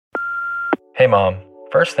Hey Mom,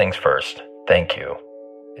 first things first, thank you.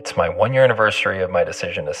 It's my 1-year anniversary of my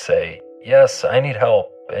decision to say, yes, I need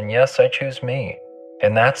help, and yes, I choose me.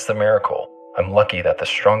 And that's the miracle. I'm lucky that the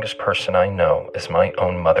strongest person I know is my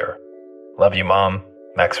own mother. Love you, Mom.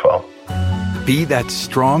 Maxwell. Be that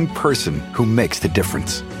strong person who makes the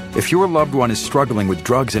difference. If your loved one is struggling with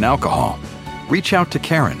drugs and alcohol, reach out to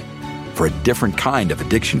Caron for a different kind of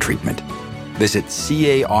addiction treatment. Visit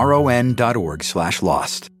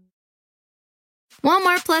caron.org/lost.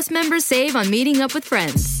 Walmart Plus members save on meeting up with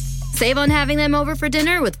friends. Save on having them over for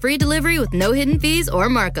dinner with free delivery with no hidden fees or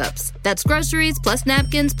markups. That's groceries, plus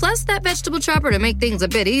napkins, plus that vegetable chopper to make things a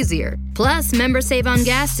bit easier. Plus, members save on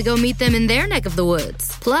gas to go meet them in their neck of the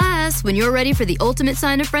woods. Plus, when you're ready for the ultimate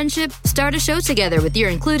sign of friendship, start a show together with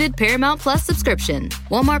your included Paramount Plus subscription.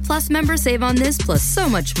 Walmart Plus members save on this plus so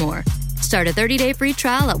much more. Start a 30-day free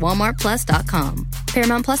trial at walmartplus.com.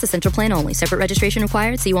 Paramount Plus Essential Plan only. Separate registration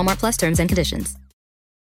required. See Walmart Plus terms and conditions.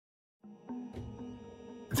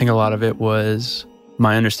 I think a lot of it was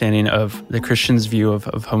my understanding of the Christian's view of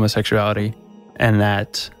homosexuality, and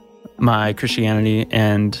that my Christianity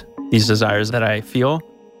and these desires that I feel,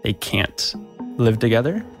 they can't live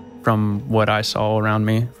together. From what I saw around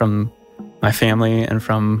me, from my family and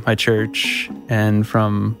from my church and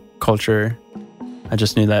from culture, I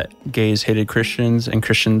just knew that gays hated Christians and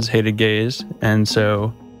Christians hated gays. And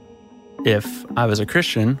so if I was a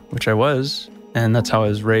Christian, which I was, and that's how I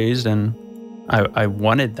was raised, and I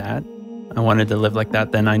wanted that, I wanted to live like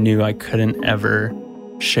that, then I knew I couldn't ever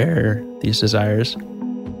share these desires.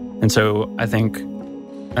 And so I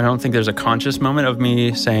don't think there's a conscious moment of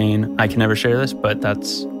me saying I can never share this, but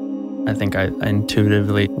I think I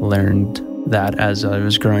intuitively learned that as I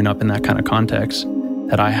was growing up in that kind of context,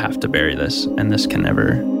 that I have to bury this, and this can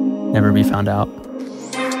never be found out.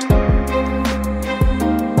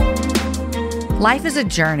 Life is a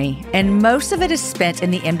journey, and most of it is spent in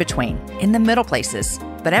the in-between, in the middle places.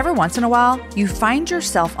 But every once in a while, you find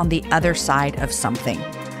yourself on the other side of something.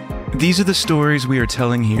 These are the stories we are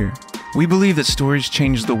telling here. We believe that stories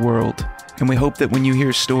change the world, and we hope that when you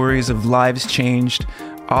hear stories of lives changed,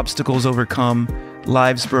 obstacles overcome,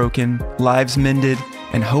 lives broken, lives mended,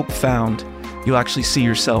 and hope found, you'll actually see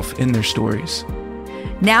yourself in their stories.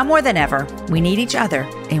 Now more than ever, we need each other,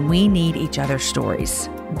 and we need each other's stories.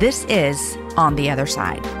 This is On the Other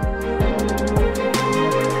Side.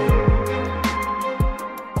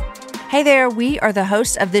 Hey there, we are the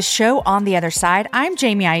hosts of this show, On the Other Side. I'm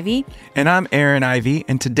Jamie Ivey. And I'm Aaron Ivey,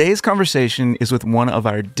 and today's conversation is with one of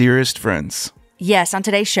our dearest friends. Yes, on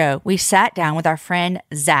today's show, we sat down with our friend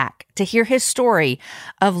Zach to hear his story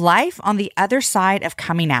of life on the other side of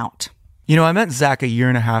coming out. You know, I met Zach a year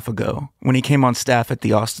and a half ago when he came on staff at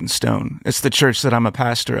the Austin Stone. It's the church that I'm a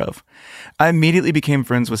pastor of. I immediately became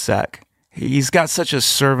friends with Zach. He's got such a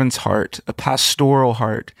servant's heart, a pastoral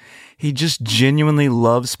heart. He just genuinely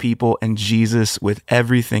loves people and Jesus with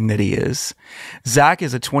everything that he is. Zach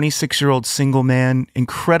is a 26-year-old single man,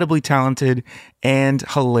 incredibly talented and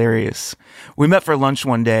hilarious. We met for lunch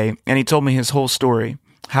one day, and he told me his whole story,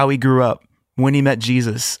 how he grew up, when he met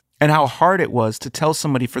Jesus, and how hard it was to tell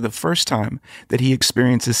somebody for the first time that he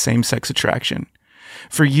experiences same-sex attraction.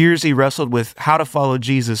 For years, he wrestled with how to follow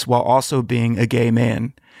Jesus while also being a gay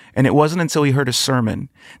man. And it wasn't until he heard a sermon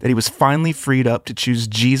that he was finally freed up to choose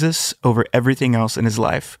Jesus over everything else in his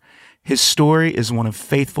life. His story is one of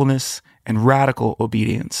faithfulness and radical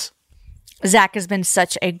obedience. Zach has been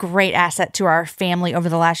such a great asset to our family over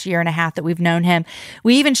the last year and a half that we've known him.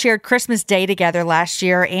 We even shared Christmas Day together last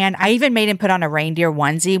year, and I even made him put on a reindeer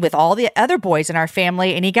onesie with all the other boys in our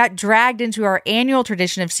family, and he got dragged into our annual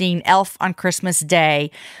tradition of seeing Elf on Christmas Day.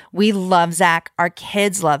 We love Zach. Our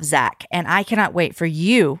kids love Zach, and I cannot wait for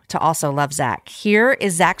you to also love Zach. Here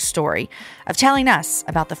is Zach's story of telling us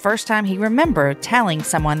about the first time he remembered telling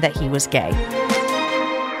someone that he was gay.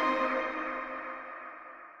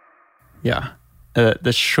 Yeah.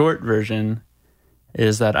 The short version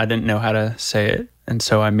is that I didn't know how to say it. And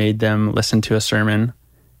so I made them listen to a sermon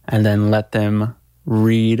and then let them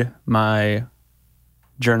read my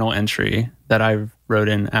journal entry that I wrote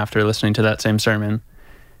in after listening to that same sermon,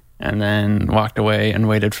 and then walked away and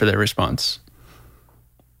waited for their response.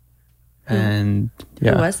 And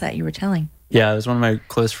yeah. Who was that you were telling? Yeah, it was one of my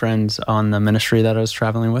close friends on the ministry that I was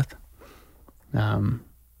traveling with.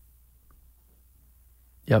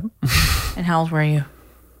 Yep. And how old were you?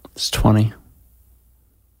 It's 20.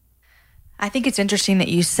 I think it's interesting that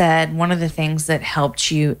you said one of the things that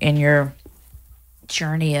helped you in your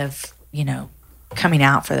journey of, coming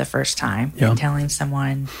out for the first time and telling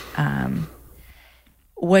someone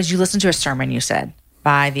was you listened to a sermon, you said.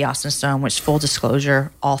 by the Austin Stone, which, full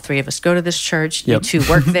disclosure, all three of us go to this church. Yep. You two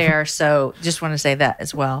work there. So just want to say that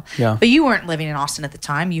as well. Yeah. But you weren't living in Austin at the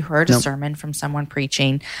time. You heard a sermon from someone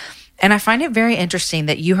preaching. And I find it very interesting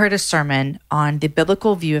that you heard a sermon on the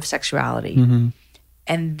biblical view of sexuality. Mm-hmm.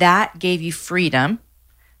 And that gave you freedom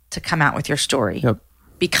to come out with your story. Yep.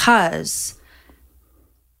 Because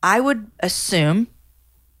I would assume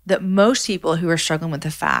that most people who are struggling with the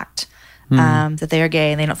fact that they are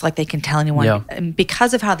gay and they don't feel like they can tell anyone, and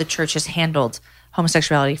because of how the church has handled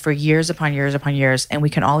homosexuality for years upon years upon years, and we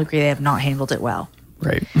can all agree they have not handled it well.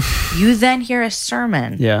 Right. You then hear a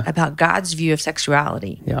sermon Yeah. about God's view of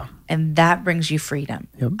sexuality. Yeah. And that brings you freedom.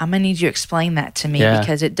 Yep. I'm going to need you to explain that to me Yeah.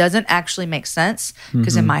 because it doesn't actually make sense.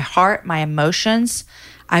 Because in my heart, my emotions,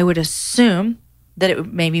 I would assume that it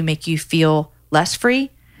would maybe make you feel less free.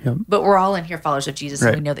 Yep. But we're all in here followers of Jesus,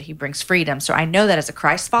 Right. and we know that he brings freedom. So I know that as a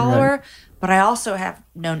Christ follower, but I also have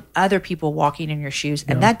known other people walking in your shoes,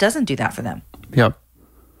 and that doesn't do that for them. Yep.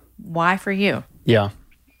 Why for you? Yeah.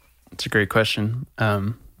 It's a great question.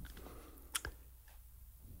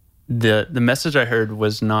 The message I heard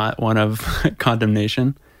was not one of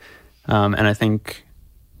condemnation. And I think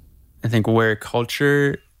where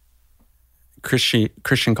culture,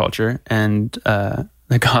 Christian culture and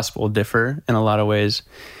the gospel differ in a lot of ways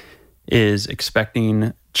is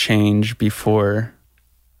expecting change before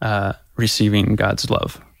receiving God's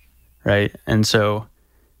love, right? And so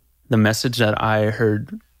the message that I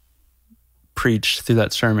heard preached through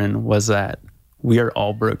that sermon was that we are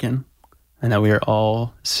all broken and that we are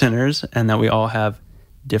all sinners and that we all have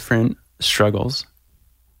different struggles,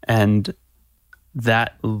 and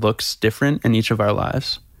that looks different in each of our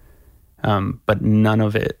lives. But none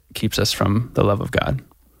of it keeps us from the love of God.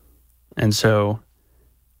 And so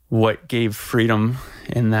what gave freedom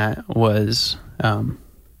in that was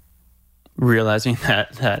realizing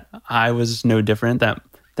that I was no different, that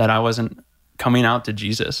I wasn't coming out to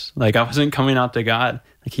Jesus. Like, I wasn't coming out to God.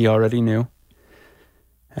 Like, he already knew.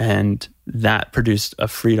 And that produced a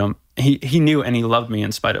freedom. He knew, and he loved me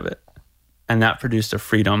in spite of it. And that produced a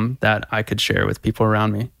freedom that I could share with people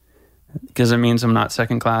around me. Because it means I'm not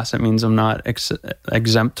second class. It means I'm not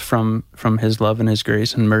exempt from his love and his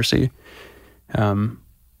grace and mercy.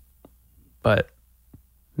 But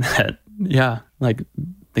that, like,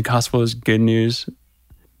 the gospel is good news.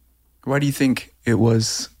 Why do you think it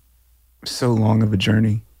was so long of a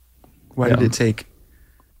journey? Why did it take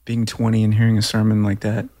being 20 and hearing a sermon like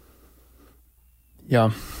that?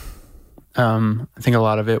 Yeah. I think a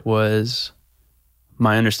lot of it was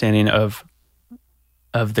my understanding of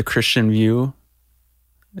the Christian view,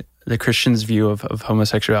 the Christian's view of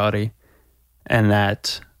homosexuality, and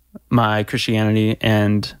that my Christianity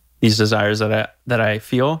and these desires that I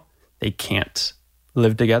feel, they can't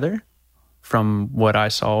live together from what I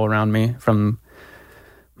saw around me, from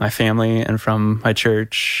my family and from my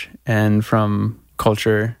church and from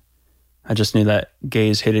culture. I just knew that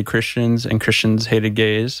gays hated Christians and Christians hated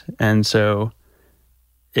gays. And so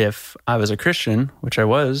if I was a Christian, which I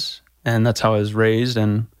was, and that's how I was raised,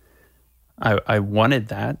 and I wanted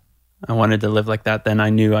that, I wanted to live like that, then I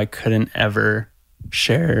knew I couldn't ever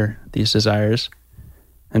share these desires.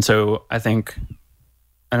 And so I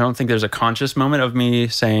don't think there's a conscious moment of me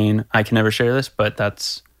saying I can never share this, but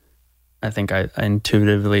I think I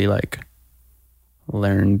intuitively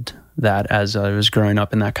learned that as I was growing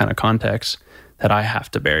up in that kind of context, that I have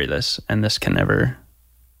to bury this and this can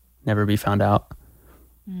never be found out.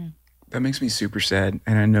 That makes me super sad.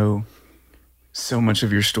 And I know so much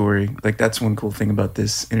of your story. Like, that's one cool thing about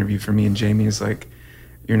this interview for me and Jamie is, like,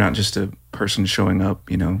 you're not just a person showing up,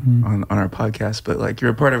 on our podcast, but, like,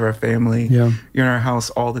 you're a part of our family. Yeah. You're in our house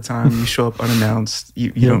all the time. You show up unannounced.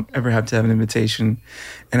 You don't ever have to have an invitation.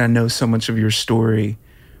 And I know so much of your story.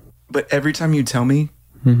 But every time you tell me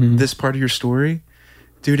this part of your story,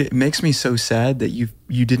 dude, it makes me so sad that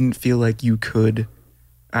you didn't feel like you could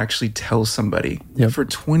actually tell somebody for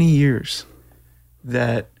 20 years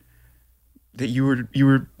that you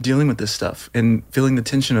were dealing with this stuff and feeling the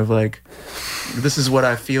tension of, like, this is what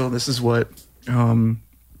I feel, this is what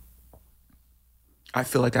I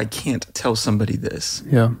feel like I can't tell somebody this.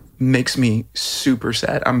 Makes me super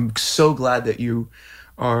sad. I'm so glad that you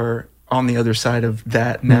are on the other side of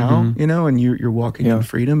that now, and you're walking in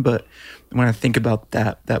freedom. But when I think about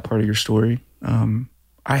that part of your story,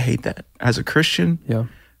 I hate that as a Christian,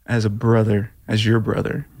 as a brother, as your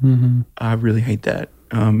brother. I really hate that.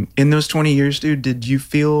 In those 20 years, dude, did you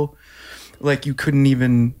feel like you couldn't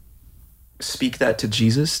even speak that to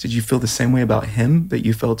Jesus? Did you feel the same way about him that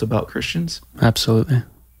you felt about Christians? Absolutely.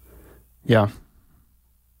 Yeah.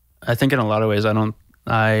 I think in a lot of ways,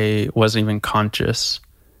 I wasn't even conscious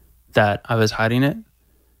that I was hiding it.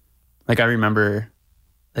 Like, I remember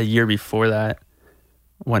a year before that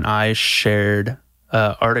when I shared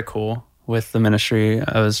an article with the ministry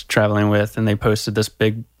I was traveling with, and they posted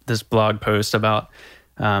this blog post about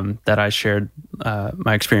that I shared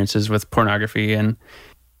my experiences with pornography. And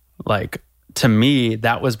like, to me,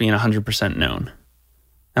 that was being 100% known.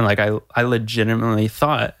 And like, I legitimately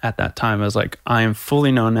thought at that time, I was like, I am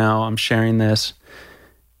fully known now. I'm sharing this.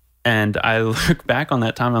 And I look back on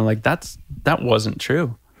that time, I'm like, that wasn't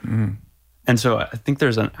true. Mm. And so I think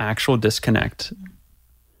there's an actual disconnect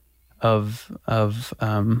of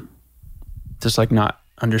just like not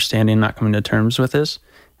understanding, not coming to terms with this.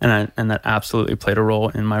 And that absolutely played a role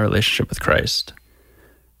in my relationship with Christ.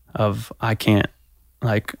 Of I can't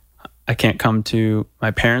come to my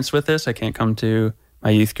parents with this. I can't come to my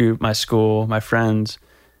youth group, my school, my friends.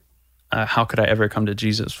 How could I ever come to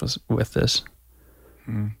Jesus with this?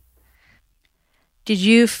 Hmm. Did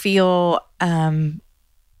you feel,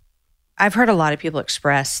 I've heard a lot of people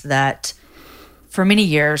express that for many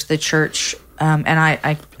years, the church, and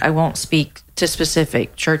I won't speak to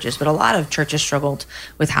specific churches, but a lot of churches struggled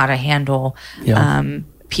with how to handle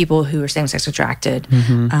people who are same-sex attracted.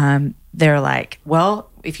 Mm-hmm. They're like,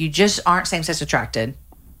 well, if you just aren't same-sex attracted,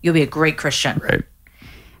 you'll be a great Christian. Right.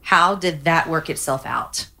 How did that work itself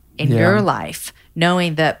out in your life,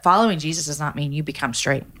 knowing that following Jesus does not mean you become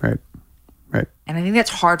straight? Right. Right. And I think that's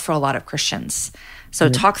hard for a lot of Christians. So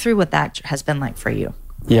talk through what that has been like for you.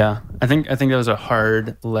 Yeah. I think that was a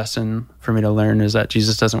hard lesson for me to learn, is that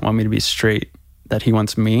Jesus doesn't want me to be straight, that he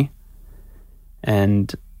wants me.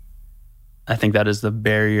 And I think that is the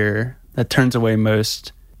barrier that turns away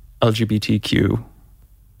most LGBTQ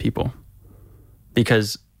people.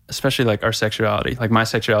 Because especially like our sexuality, like my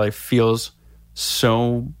sexuality feels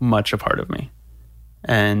so much a part of me.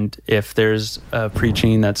 And if there's a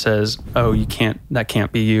preaching that says, oh, that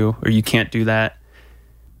can't be you, or you can't do that,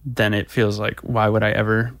 then it feels like, why would I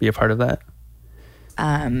ever be a part of that?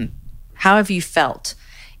 How have you felt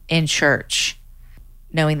in church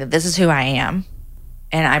knowing that this is who I am,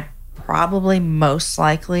 and I probably most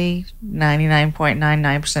likely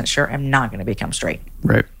 99.99% sure I'm not going to become straight.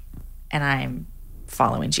 Right. And I'm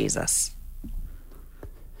following Jesus.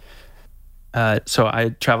 So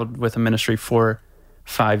I traveled with a ministry for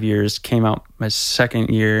 5 years, came out my second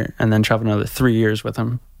year, and then traveled another 3 years with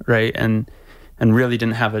them, right? And really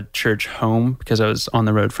didn't have a church home because I was on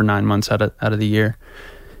the road for 9 months out of the year,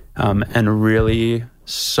 and really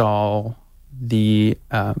saw the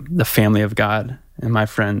family of God and my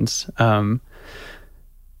friends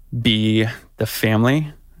be the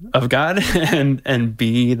family of God and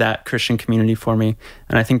be that Christian community for me.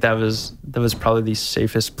 And I think that was probably the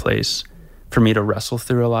safest place for me to wrestle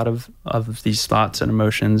through a lot of these thoughts and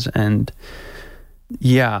emotions. And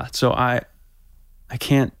yeah, so I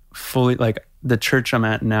can't fully, like, the church I'm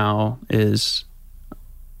at now is,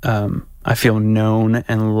 I feel known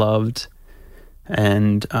and loved,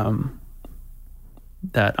 and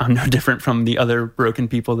that I'm no different from the other broken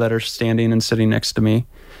people that are standing and sitting next to me.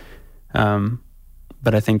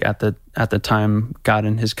 But I think at the time, God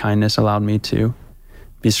in his kindness allowed me to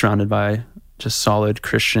be surrounded by just solid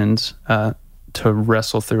Christians to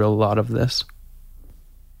wrestle through a lot of this.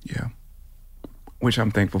 Yeah. Which I'm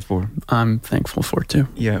thankful for. I'm thankful for too.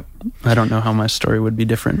 Yeah. I don't know how my story would be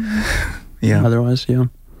different. Yeah. Otherwise, yeah.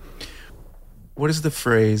 What does the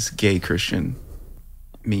phrase gay Christian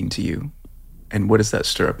mean to you? And what does that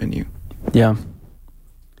stir up in you? Yeah.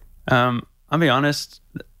 I'll be honest,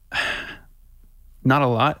 not a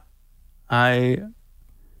lot. I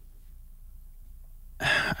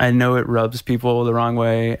know it rubs people the wrong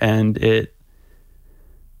way, and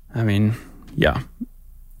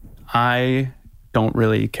I don't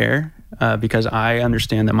really care because I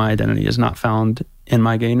understand that my identity is not found in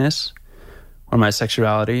my gayness or my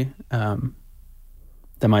sexuality,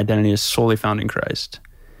 that my identity is solely found in Christ.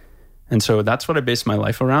 And so that's what I base my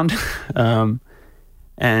life around.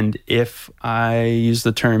 And if I use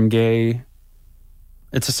the term gay,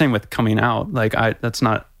 it's the same with coming out. Like, that's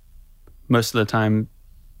not, most of the time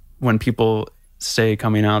when people say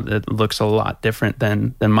coming out, it looks a lot different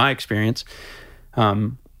than my experience.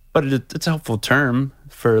 But it's a helpful term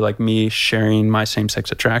for like me sharing my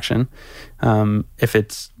same-sex attraction.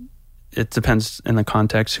 It depends in the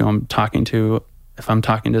context who I'm talking to. If I'm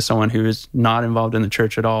talking to someone who is not involved in the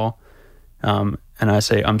church at all, and I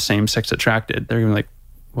say I'm same-sex attracted, they're gonna be like,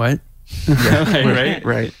 what? Yeah,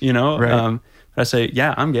 right. You know, right. I say,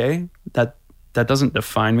 yeah, I'm gay. That doesn't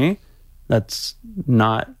define me. That's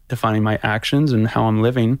not defining my actions and how I'm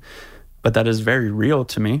living, but that is very real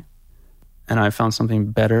to me. And I found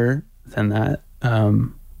something better than that.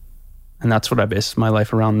 And that's what I base my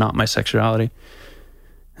life around, not my sexuality.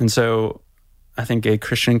 And so I think gay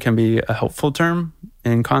Christian can be a helpful term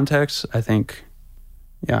in context. I think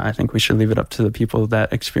we should leave it up to the people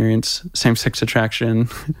that experience same-sex attraction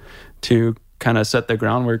to kind of set the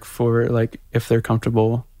groundwork for like if they're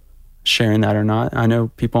comfortable sharing that or not. I know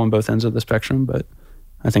people on both ends of the spectrum, but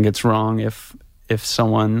I think it's wrong if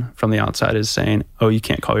someone from the outside is saying, "Oh, you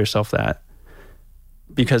can't call yourself that,"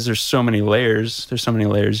 because there's so many layers. There's so many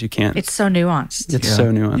layers you can't. It's so nuanced. It's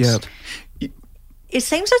so nuanced. Yeah. Is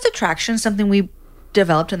same-sex attraction something we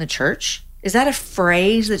developed in the church? Is that a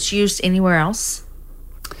phrase that's used anywhere else?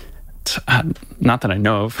 Not that I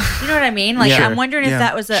know of. You know what I mean? Like, Yeah. I'm wondering if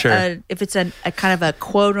that was if it's a kind of a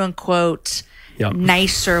quote unquote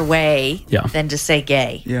nicer way than to say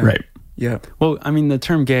gay. Yeah. Right. Yeah. Well, I mean, the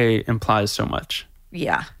term gay implies so much.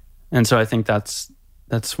 Yeah. And so I think that's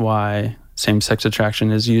why same-sex attraction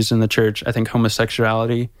is used in the church. I think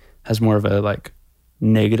homosexuality has more of a like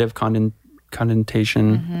negative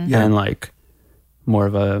connotation and like more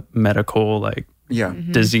of a medical like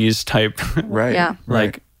disease type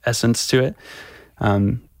like essence to it.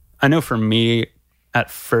 I know for me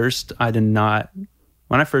at first, when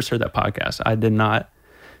I first heard that podcast, I did not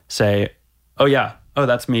say, oh,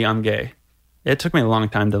 that's me, I'm gay. It took me a long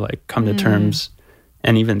time to like come to terms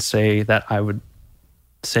and even say that I would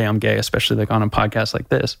say I'm gay, especially like on a podcast like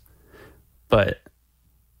this. But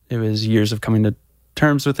it was years of coming to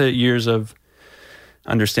terms with it, years of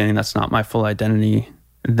understanding that's not my full identity.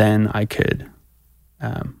 Then I could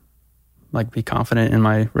like be confident in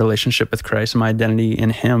my relationship with Christ and my identity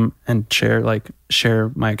in him and share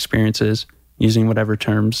my experiences using whatever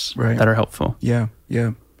terms that are helpful. Yeah.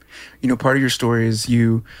 Yeah. You know, part of your story is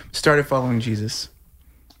you started following Jesus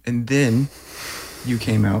and then you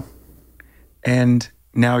came out and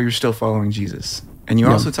now you're still following Jesus. And you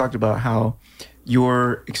also talked about how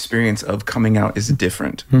your experience of coming out is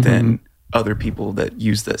different than other people that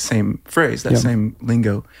use that same phrase, that same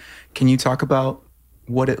lingo. Can you talk about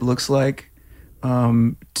what it looks like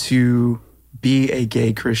to be a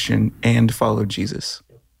gay Christian and follow Jesus?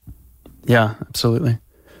 Yeah, absolutely.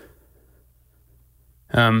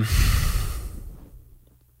 I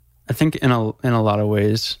think in a lot of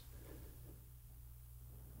ways,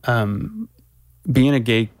 being a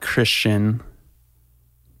gay Christian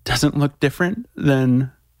doesn't look different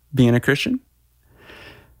than being a Christian.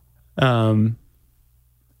 And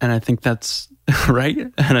I think that's right.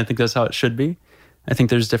 And I think that's how it should be. I think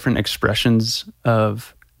there's different expressions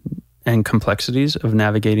and complexities of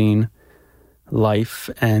navigating life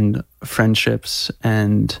and friendships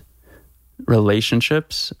and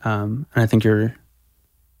relationships. And I think there's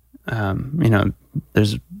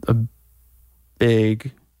a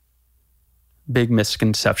big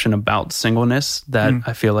misconception about singleness that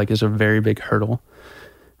I feel like is a very big hurdle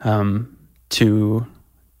to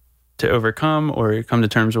overcome or come to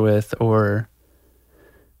terms with, or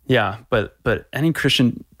but any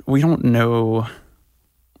Christian, we don't know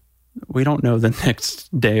the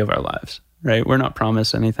next day of our lives, right? We're not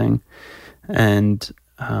promised anything. And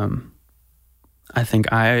I think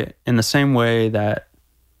in the same way that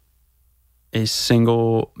a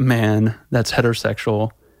single man that's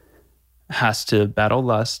heterosexual has to battle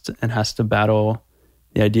lust and has to battle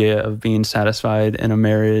the idea of being satisfied in a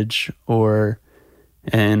marriage or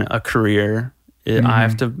in a career, I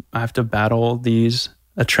have to battle these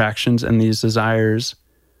attractions and these desires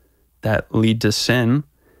that lead to sin,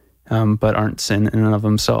 but aren't sin in and of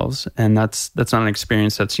themselves. And that's not an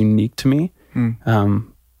experience that's unique to me.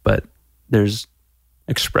 But there's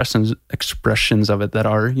expressions of it that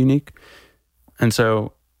are unique. And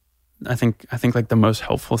so I think like the most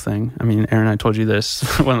helpful thing, I mean, Aaron, I told you this,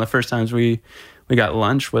 one of the first times we got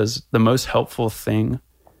lunch, was the most helpful thing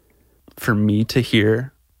for me to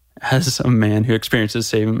hear as a man who experiences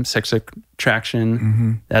same-sex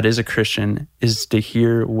attraction, that is a Christian, is to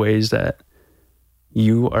hear ways that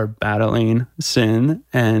you are battling sin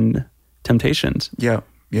and temptations. Yeah.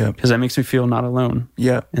 Because that makes me feel not alone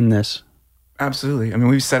in this. Absolutely. I mean,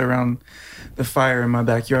 we've sat around the fire in my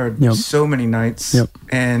backyard so many nights,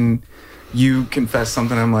 and you confess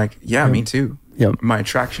something, I'm like, me too. My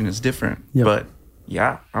attraction is different, but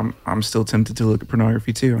I'm still tempted to look at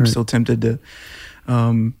pornography too. I'm still tempted to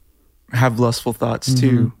have lustful thoughts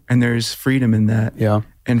too, and there's freedom in that.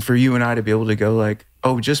 And for you and I to be able to go like,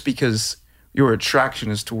 oh, just because your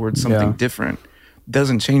attraction is towards something different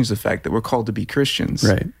doesn't change the fact that we're called to be Christians,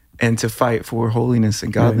 and to fight for holiness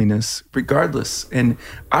and godliness regardless. And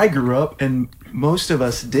I grew up, and most of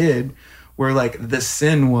us did, where like the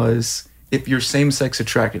sin was, if you're same-sex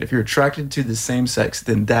attracted, if you're attracted to the same sex,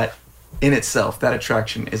 then that in itself, that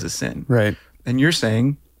attraction is a sin. Right. And you're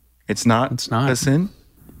saying it's not a sin?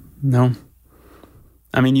 No.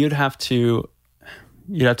 I mean, you'd have to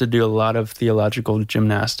do a lot of theological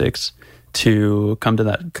gymnastics to come to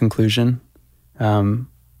that conclusion.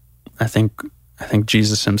 I think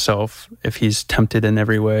Jesus himself, if he's tempted in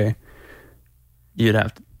every way, you'd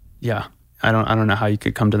have to, I don't know how you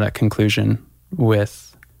could come to that conclusion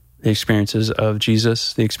with the experiences of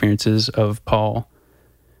Jesus, the experiences of Paul,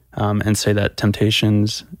 and say that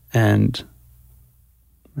temptations and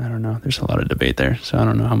I don't know. There's a lot of debate there, so I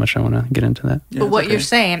don't know how much I want to get into that. Yeah, but what you're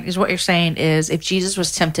saying is if Jesus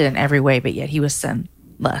was tempted in every way, but yet he was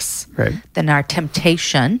sinless, right, then our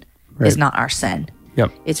temptation is not our sin.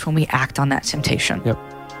 Yep. It's when we act on that temptation. Yep.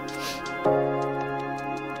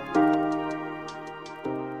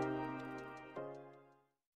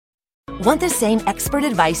 Want the same expert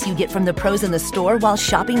advice you get from the pros in the store while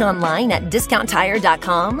shopping online at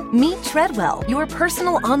DiscountTire.com? Meet Treadwell, your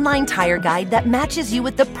personal online tire guide that matches you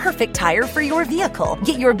with the perfect tire for your vehicle.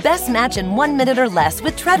 Get your best match in 1 minute or less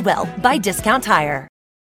with Treadwell by Discount Tire.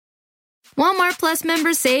 Walmart Plus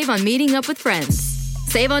members save on meeting up with friends.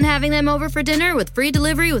 Save on having them over for dinner with free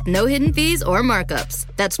delivery with no hidden fees or markups.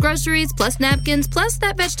 That's groceries plus napkins plus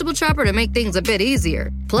that vegetable chopper to make things a bit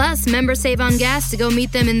easier. Plus, members save on gas to go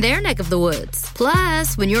meet them in their neck of the woods.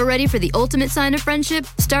 Plus, when you're ready for the ultimate sign of friendship,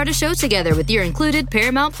 start a show together with your included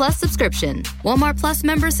Paramount Plus subscription. Walmart Plus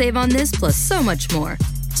members save on this plus so much more.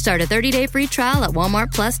 Start a 30-day free trial at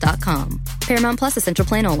walmartplus.com. Paramount Plus Essential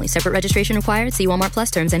Plan only. Separate registration required. See Walmart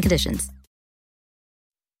Plus terms and conditions.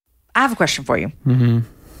 I have a question for you. Mm-hmm.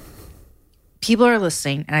 People are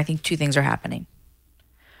listening, and I think two things are happening.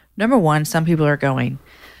 Number one, some people are going,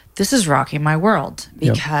 this is rocking my world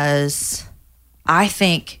because I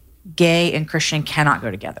think gay and Christian cannot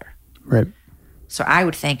go together. Right. So I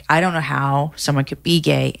would think, I don't know how someone could be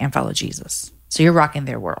gay and follow Jesus. So you're rocking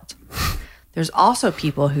their world. There's also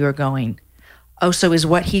people who are going, oh, so is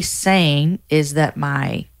what he's saying is that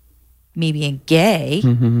me being gay,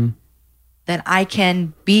 then I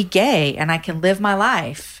can be gay and I can live my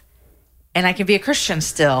life and I can be a Christian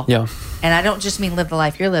still. Yeah. And I don't just mean live the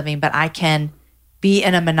life you're living, but I can be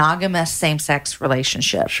in a monogamous same-sex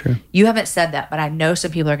relationship. Sure. You haven't said that, but I know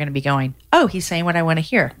some people are going to be going, oh, he's saying what I want to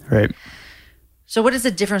hear. Right. So what is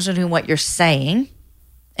the difference between what you're saying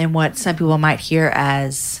and what some people might hear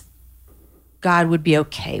as God would be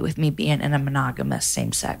okay with me being in a monogamous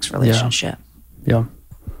same-sex relationship? Yeah.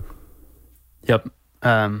 Yep.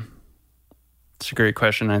 It's a great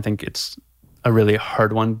question. I think it's a really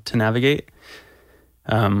hard one to navigate.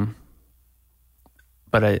 But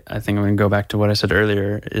I think I'm going to go back to what I said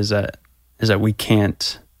earlier is that we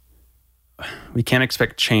can't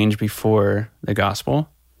expect change before the gospel,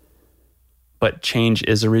 but change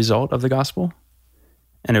is a result of the gospel,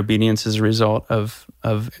 and obedience is a result of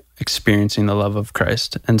experiencing the love of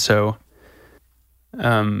Christ. And so,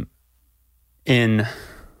 I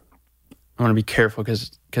want to be careful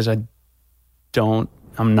because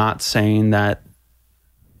I'm not saying that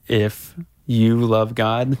if you love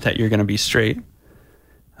God that you're going to be straight.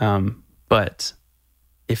 But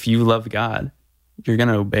if you love God, you're going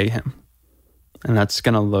to obey him. And that's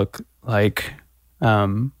going to look like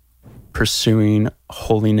pursuing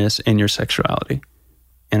holiness in your sexuality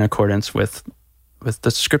in accordance with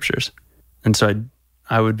the scriptures. And so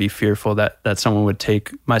I would be fearful that someone would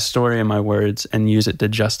take my story and my words and use it to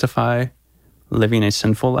justify living a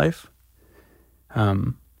sinful life.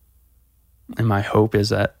 And my hope is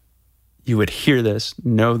that you would hear this,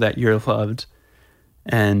 know that you're loved,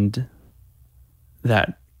 and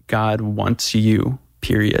that God wants you,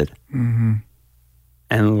 period. Mm-hmm.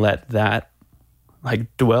 And let that,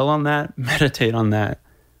 dwell on that, meditate on that,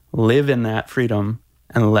 live in that freedom,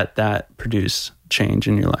 and let that produce change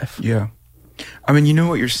in your life. Yeah. I mean, you know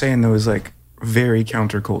what you're saying, though, is very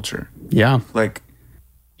counterculture. Yeah.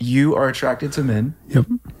 You are attracted to men. Yep.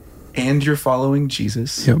 And you're following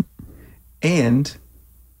Jesus. Yep. And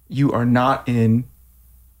you are not in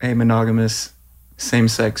a monogamous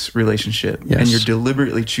same-sex relationship. Yes. And you're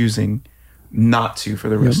deliberately choosing not to for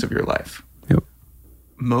the rest of your life. Yep.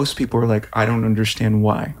 Most people are like, I don't understand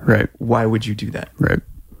why. Right. Why would you do that? Right.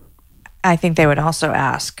 I think they would also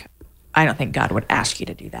ask, I don't think God would ask you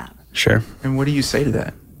to do that. Sure. And what do you say to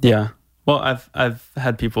that? Yeah. Well, I've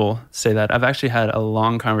had people say that. I've actually had a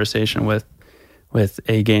long conversation with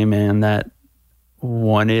a gay man that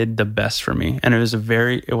wanted the best for me. And it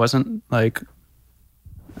wasn't it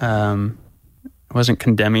wasn't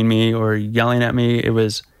condemning me or yelling at me. It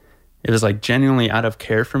was genuinely out of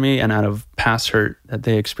care for me and out of past hurt that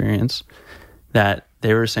they experienced, that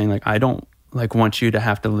they were saying I don't want you to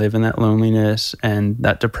have to live in that loneliness and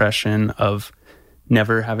that depression of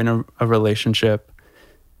never having a relationship.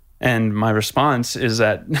 And my response is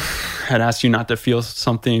that I'd ask you not to feel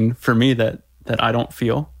something for me that I don't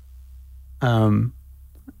feel.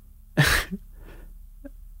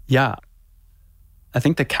 Yeah. I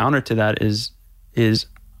think the counter to that is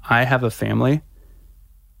I have a family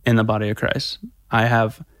in the body of Christ. I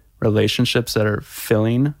have relationships that are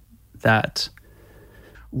filling that.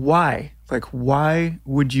 Why? Like, why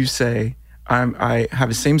would you say I have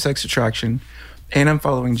a same-sex attraction and I'm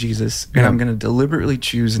following Jesus and I'm going to deliberately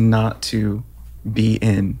choose not to be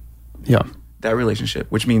in that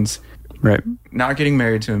relationship, which means not getting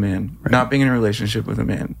married to a man, not being in a relationship with a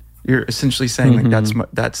man. You're essentially saying like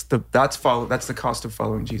that's the cost of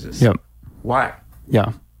following Jesus. Yep. Why?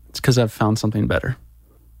 Yeah. It's because I've found something better.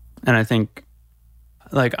 And I think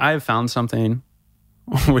like I've found something,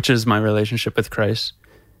 which is my relationship with Christ,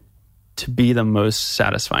 to be the most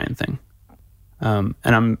satisfying thing.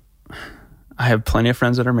 And I have plenty of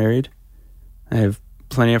friends that are married. I have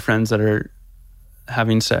plenty of friends that are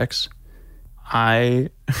having sex. I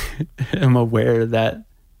am aware that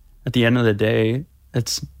at the end of the day,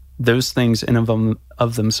 it's those things in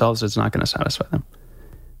of themselves, it's not going to satisfy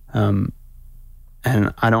them.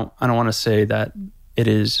 And I don't want to say that it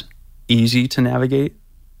is easy to navigate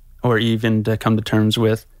or even to come to terms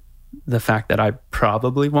with the fact that I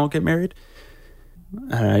probably won't get married.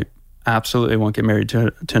 And I absolutely won't get married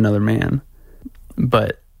to another man.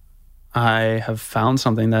 But I have found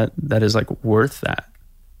something that is like worth that.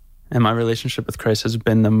 And my relationship with Christ has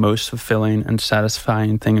been the most fulfilling and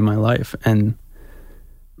satisfying thing in my life. And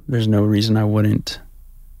there's no reason I wouldn't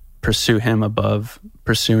pursue him above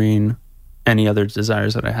pursuing any other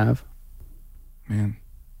desires that I have. Man.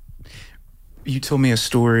 You told me a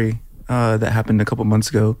story that happened a couple months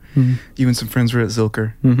ago. Mm-hmm. You and some friends were at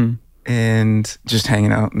Zilker and just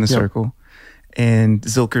hanging out in the circle. And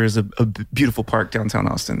Zilker is a beautiful park downtown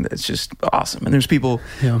Austin that's just awesome. And there's people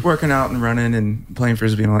working out and running and playing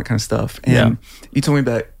Frisbee and all that kind of stuff. And you told me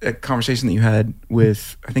about a conversation that you had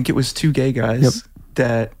with, I think it was 2 gay guys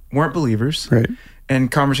that weren't believers. Right. And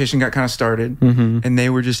conversation got kind of started. Mm-hmm. And they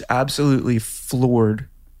were just absolutely floored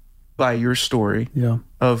by your story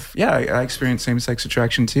of, I experienced same-sex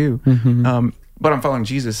attraction too. Mm-hmm. But I'm following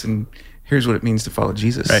Jesus, and here's what it means to follow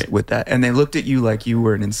Jesus with that. And they looked at you like you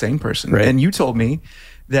were an insane person. Right. And you told me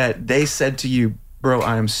that they said to you, bro,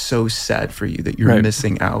 I am so sad for you that you're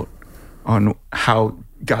missing out on how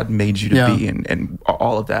God made you to be and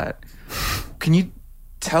all of that. Can you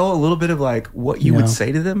tell a little bit of like what you would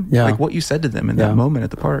say to them? Like what you said to them in that moment at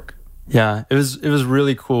the park? Yeah, it was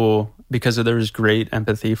really cool because there was great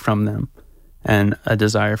empathy from them and a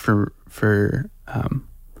desire for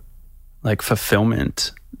like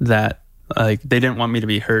fulfillment that like they didn't want me to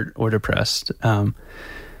be hurt or depressed.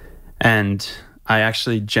 And I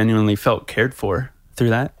actually genuinely felt cared for through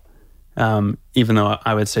that. Even though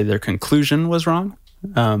I would say their conclusion was wrong.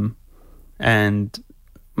 And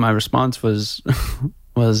my response was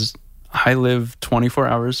I live 24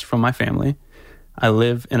 hours from my family. I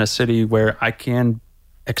live in a city where I can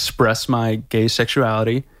express my gay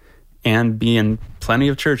sexuality and be in plenty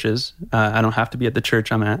of churches. I don't have to be at the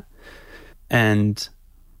church I'm at. And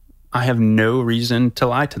I have no reason to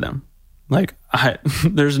lie to them. Like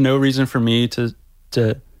there's no reason for me to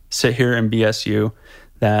sit here and BS you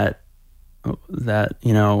that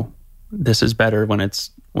you know this is better when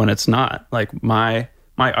it's not. Like my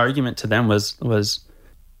argument to them was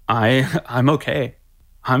I'm okay.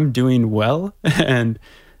 I'm doing well, and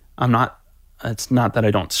I'm not. It's not that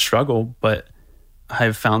I don't struggle, but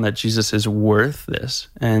I've found that Jesus is worth this,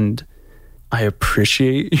 and I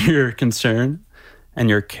appreciate your concern and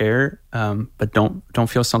your care, but don't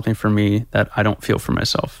feel something for me that I don't feel for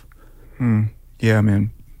myself. Yeah,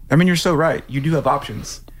 man. I mean, you're so right. You do have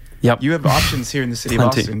options. Yep. You have options here in the city of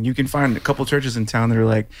Austin. You can find a couple churches in town that are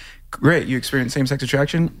like, great, you experience same-sex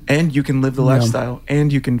attraction, and you can live the lifestyle,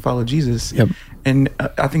 and you can follow Jesus. Yep. And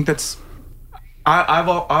I think that's...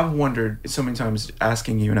 I've wondered so many times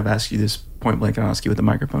asking you, and I've asked you this point blank, and I'll ask you with the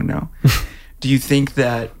microphone now. Do you think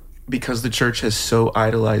that because the church has so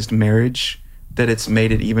idolized marriage, that it's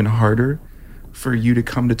made it even harder for you to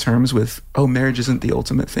come to terms with, oh, marriage isn't the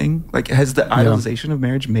ultimate thing? Like, has the idolization of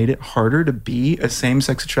marriage made it harder to be a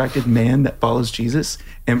same-sex attracted man that follows Jesus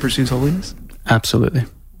and pursues holiness? Absolutely.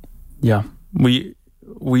 Yeah. We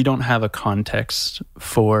don't have a context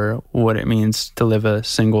for what it means to live a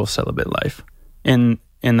single celibate life in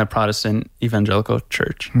the Protestant evangelical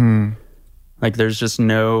church. Like there's just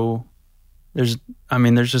no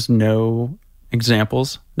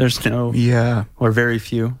examples. There's no, or very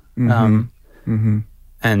few.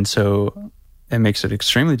 And so it makes it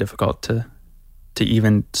extremely difficult to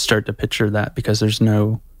even start to picture that, because there's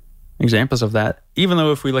no examples of that. Even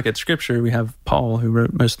though if we look at Scripture, we have Paul, who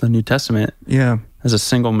wrote most of the New Testament, as a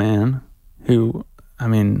single man who, I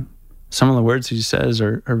mean, some of the words he says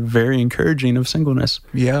are very encouraging of singleness.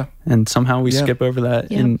 Yeah. And somehow we skip over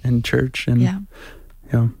that in church. And,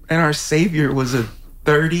 And our Savior was a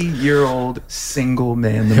 30-year-old single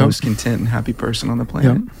man, the most content and happy person on the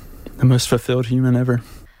planet. The most fulfilled human ever.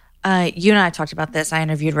 You and I talked about this. I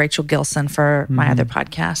interviewed Rachel Gilson for my other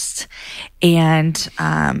podcast. And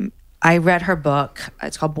I read her book.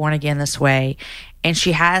 It's called Born Again This Way. And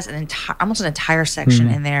she has almost an entire section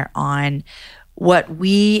in there on what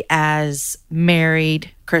we as married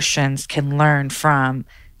Christians can learn from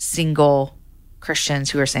single Christians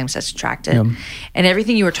who are same-sex attracted. And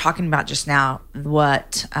everything you were talking about just now,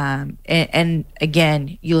 and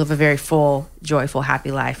again, you live a very full, joyful, happy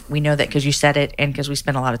life. We know that because you said it and because we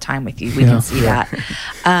spend a lot of time with you. We can see that.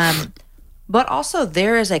 But also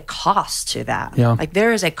there is a cost to that. Like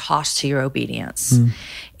there is a cost to your obedience.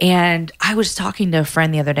 And I was talking to a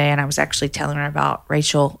friend the other day, and I was actually telling her about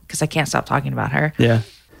Rachel because I can't stop talking about her.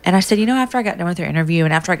 And I said, after I got done with her interview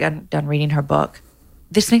and after I got done reading her book,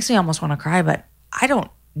 this makes me almost want to cry, but I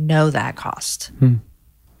don't know that cost.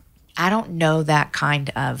 I don't know that kind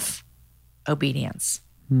of obedience.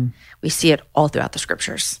 We see it all throughout the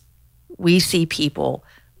Scriptures. We see people,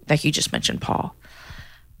 like you just mentioned, Paul.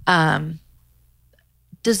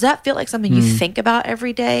 Does that feel like something you think about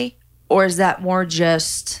every day? Or is that more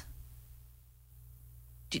just,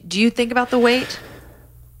 do you think about the weight?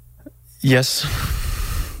 Yes.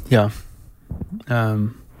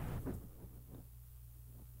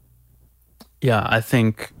 I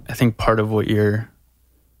think part of what you're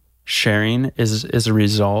sharing is a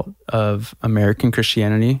result of American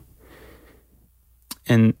Christianity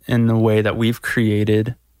in the way that we've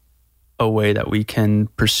created a way that we can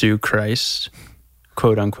pursue Christ,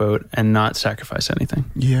 quote unquote, and not sacrifice anything.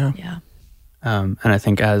 And I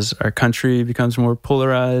think as our country becomes more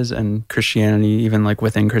polarized and Christianity, even like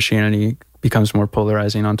within Christianity, becomes more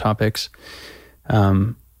polarizing on topics,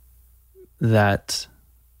 that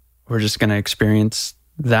we're just going to experience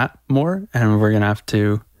that more, and we're going to have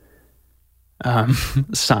to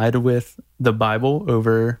side with the Bible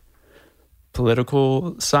over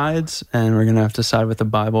political sides, and we're going to have to side with the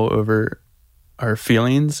Bible over our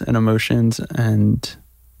feelings and emotions, and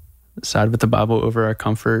side with the Bible over our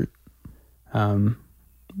comfort. That's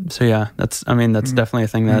definitely a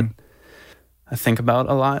thing that I think about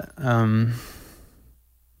a lot.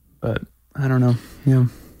 But I don't know.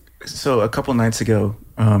 So a couple nights ago,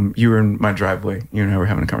 you were in my driveway. You and I were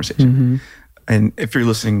having a conversation. And if you're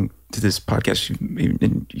listening to this podcast,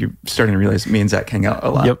 you're starting to realize me and Zach hang out a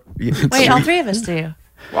lot. Wait, all three of us do.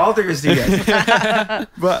 Well, all three of us do, yes.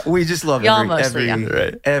 But we just love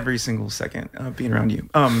every single second of being around you.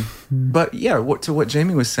 But yeah, to what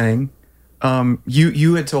Jamie was saying,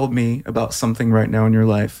 you had told me about something right now in your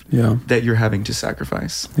life that you're having to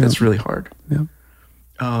sacrifice. That's really hard.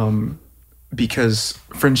 Because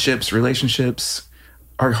friendships, relationships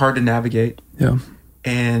are hard to navigate.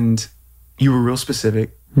 And you were real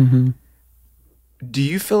specific. Do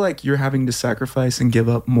you feel like you're having to sacrifice and give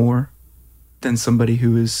up more than somebody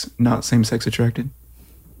who is not same-sex attracted?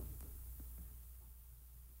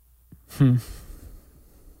 I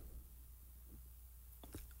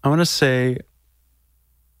want to say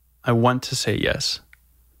yes,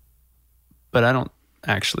 but I don't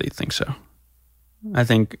actually think so. I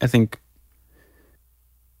think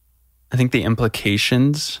the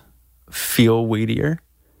implications feel weightier,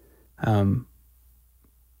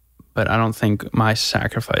 but I don't think my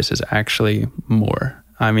sacrifice is actually more.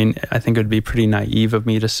 I mean, I think it would be pretty naive of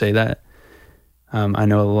me to say that. I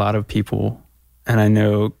know a lot of people, and I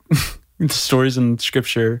know stories in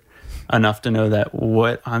Scripture enough to know that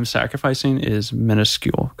what I'm sacrificing is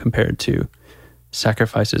minuscule compared to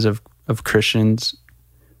sacrifices of Christians,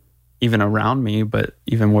 even around me, but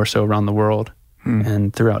even more so around the world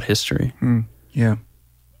and throughout history.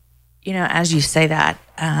 As you say that,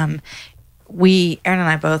 Aaron and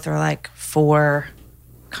I both are like for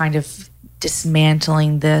kind of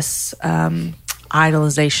dismantling this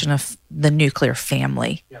idolization of the nuclear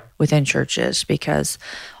family within churches, because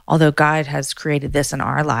although God has created this in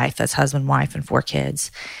our life as husband, wife, and 4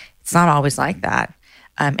 kids, it's not always like that.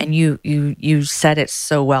 And you said it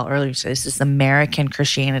so well earlier. You said this is American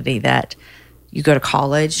Christianity, that you go to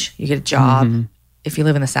college, you get a job. If you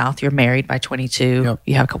live in the South, you're married by 22.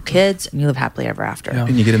 You have a couple kids, and you live happily ever after.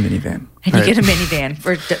 And you get a minivan. And you get a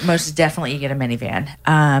minivan. Most definitely, you get a minivan.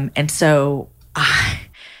 And so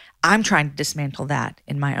I'm trying to dismantle that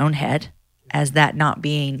in my own head as that not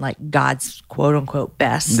being like God's quote unquote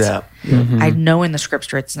best. Yeah. I know in the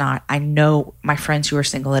scripture it's not. I know my friends who are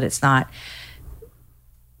single that it's not.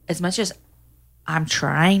 As much as I'm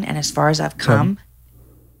trying and as far as I've come,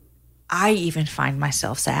 I even find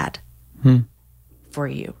myself sad for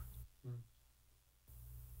you.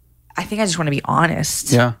 I think I just want to be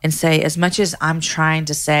honest and say, as much as I'm trying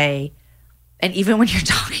to say, and even when you're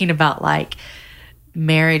talking about like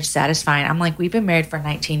marriage satisfying, I'm like, we've been married for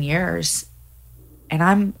 19 years and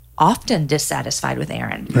I'm often dissatisfied with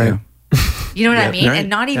Aaron. Right. You know what I mean? Right. And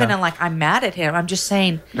not even in like, I'm mad at him. I'm just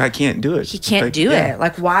saying, I can't do it. he can't Like, do it.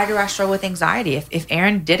 Like, why do I struggle with anxiety? If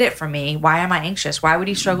Aaron did it for me, why am I anxious? Why would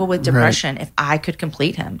he struggle with depression if I could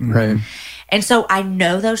complete him? Right. And so I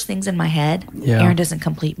know those things in my head. Yeah. Aaron doesn't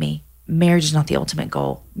complete me. Marriage is not the ultimate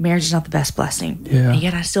goal. Marriage is not the best blessing. Yeah. And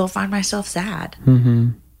yet I still find myself sad.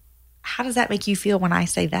 How does that make you feel when I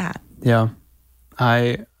say that? Yeah.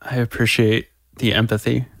 I appreciate the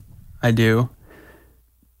empathy. I do.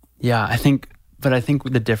 Yeah, I think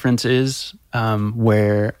the difference is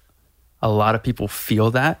where a lot of people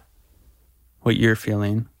feel that, what you're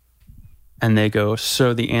feeling, and they go,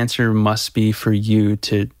 so the answer must be for you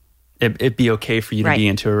to, it'd be okay for you to be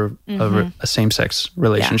into a same-sex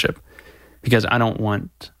relationship because I don't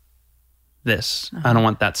want this. I don't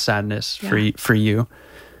want that sadness for you.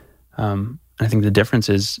 I think the difference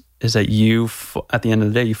is that you, at the end of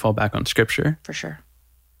the day, you fall back on Scripture. For sure.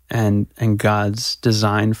 And God's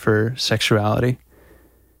design for sexuality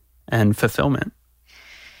and fulfillment.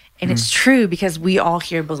 And it's true because we all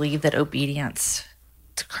here believe that obedience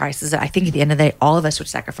to Christ is, I think at the end of the day, all of us would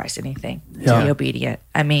sacrifice anything to be obedient.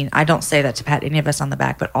 I mean, I don't say that to pat any of us on the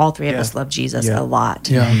back, but all three of us love Jesus a lot.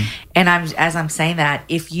 Yeah. And as I'm saying that,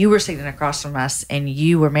 if you were sitting across from us and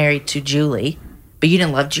you were married to Julie, but you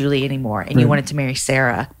didn't love Julie anymore and you wanted to marry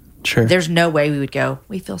Sarah, Sure. there's no way we would go,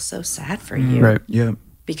 we feel so sad for you. Right. Yeah.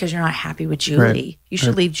 Because you're not happy with Julie. Right. You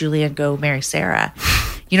should leave Julie and go marry Sarah.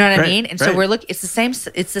 You know what I mean? And so it's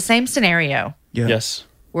the same scenario. Yeah. Yes.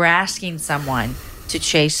 We're asking someone to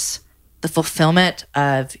chase the fulfillment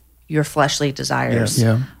of your fleshly desires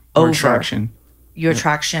Yeah. Or over attraction. your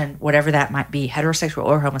attraction, whatever that might be, heterosexual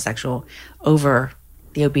or homosexual, over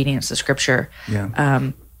the obedience to Scripture.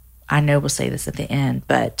 Yeah. I know we'll say this at the end,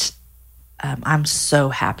 but I'm so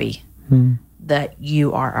happy that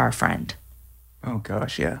you are our friend. Oh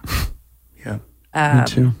gosh, yeah. Yeah. Me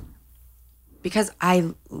too. Because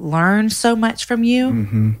I learn so much from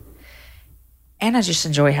you. And I just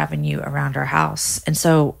enjoy having you around our house. And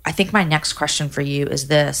so I think my next question for you is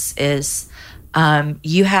this,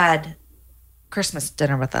 you had Christmas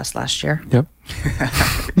dinner with us last year. Yep.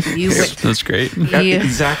 That's great.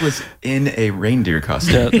 Zach was in a reindeer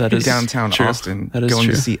costume. Yeah, that is downtown true. Austin, That is going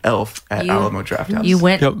true. to see Elf at Alamo Draft House. You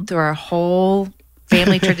went Yep. through our whole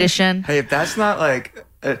family tradition. Hey, if that's not like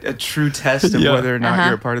a true test of whether or not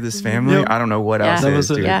you're a part of this family, I don't know what else That is,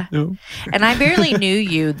 was it. dude. Yeah. And I barely knew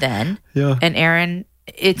you then. Yeah. And Aaron,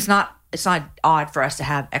 it's not odd for us to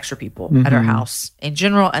have extra people at our house in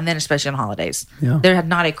general, and then especially on holidays. Yeah. There had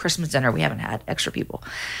not a Christmas dinner we haven't had extra people.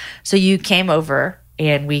 So you came over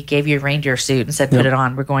and we gave you a reindeer suit and said, put it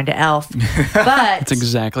on. We're going to Elf. But That's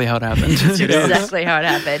exactly how it happened. exactly how it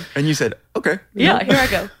happened. And you said, okay. Yeah, here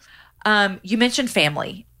I go. You mentioned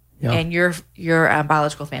family, Yeah. and your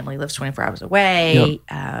biological family lives 24 hours away.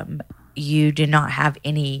 You do not have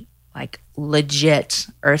any like legit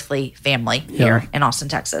earthly family here in Austin,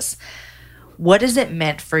 Texas. What has it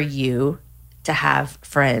meant for you to have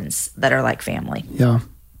friends that are like family? Yeah.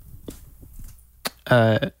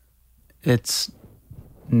 It's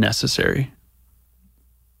necessary.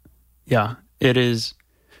 Yeah, it is.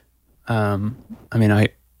 I mean,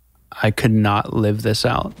 I could not live this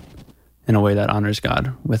out in a way that honors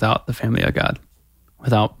God without the family of God,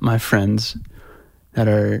 without my friends that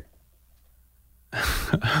are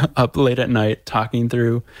up late at night talking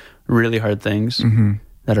through really hard things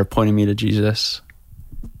that are pointing me to Jesus,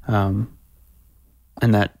 and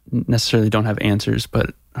that necessarily don't have answers,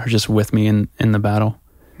 but are just with me in the battle.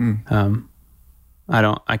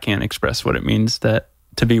 I can't express what it means that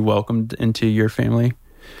to be welcomed into your family.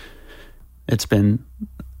 It's been,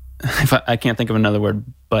 I can't think of another word,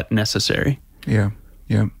 but necessary. Yeah.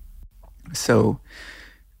 Yeah. So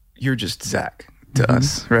you're just Zach to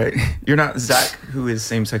us, right? You're not Zach who is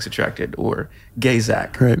same-sex attracted or gay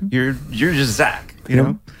Zach. Right. You're just Zach, you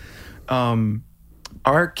know?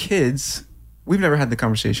 Our kids, we've never had the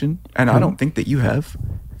conversation, and I don't think that you have,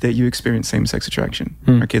 that you experience same-sex attraction.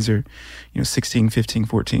 Our kids are, 16, 15,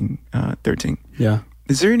 14, 13. Yeah.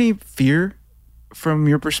 Is there any fear from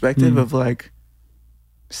your perspective of like,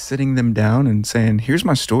 sitting them down and saying, here's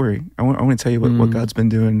my story. I want to tell you what God's been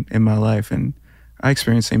doing in my life. And I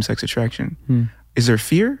experienced same-sex attraction. Is there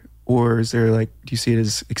fear, or is there do you see it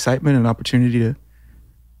as excitement and opportunity to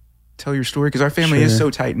tell your story? Because our family is so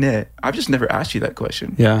tight-knit. I've just never asked you that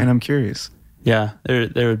question. Yeah. And I'm curious. Yeah,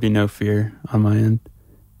 there would be no fear on my end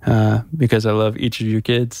because I love each of your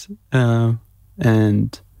kids. And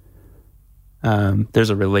there's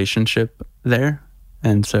a relationship there.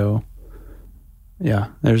 And so, yeah,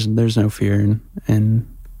 there's no fear in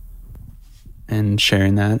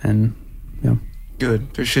sharing that. And,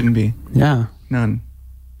 Good. There shouldn't be. Yeah. None.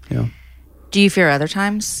 Yeah. Do you fear other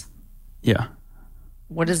times? Yeah.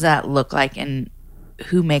 What does that look like, and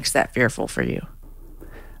who makes that fearful for you?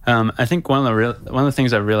 I think one of the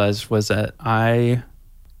things I realized was that I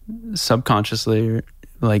subconsciously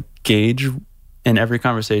gauge in every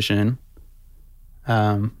conversation,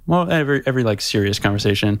 every serious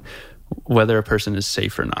conversation, whether a person is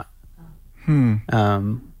safe or not.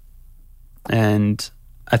 And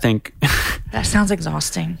I think that sounds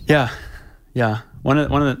exhausting. Yeah. One of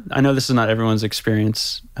the, I know this is not everyone's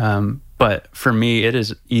experience, but for me, it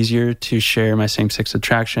is easier to share my same-sex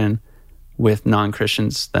attraction with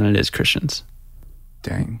non-Christians than it is Christians.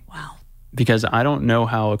 Dang. Wow. Because I don't know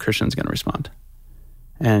how a Christian's going to respond.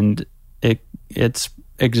 And it's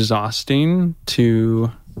exhausting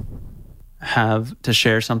to have to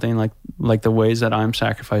share something like the ways that I'm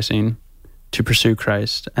sacrificing to pursue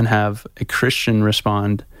Christ, and have a Christian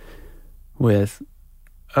respond with,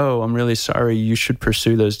 "Oh, I'm really sorry, you should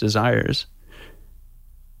pursue those desires."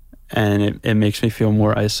 And it makes me feel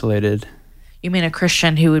more isolated. You mean a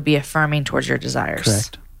Christian who would be affirming towards your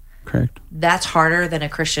desires? Correct. That's harder than a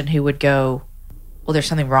Christian who would go, "Well, there's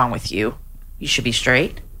something wrong with you. You should be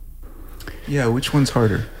straight." Yeah, which one's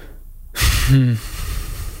harder?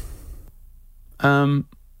 The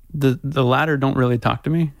latter don't really talk to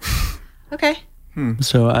me. Okay.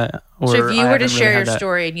 So if you were to share your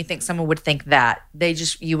story and you think someone would think that,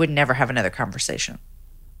 you would never have another conversation.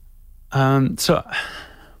 So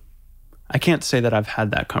I can't say that I've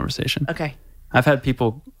had that conversation. Okay. I've had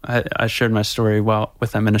people, I shared my story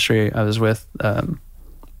with that ministry I was with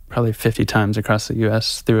probably 50 times across the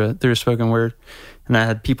U.S. through a spoken word. And I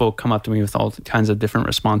had people come up to me with all kinds of different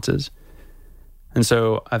responses. And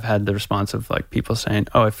so I've had the response of people saying,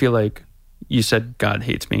 "Oh, I feel like you said God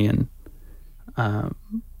hates me and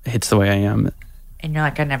hates the way I am." And you're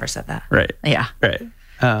like, "I never said that." Right. Yeah. Right.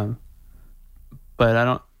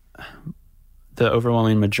 But the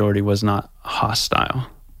overwhelming majority was not hostile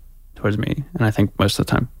towards me. And I think most of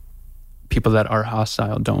the time, people that are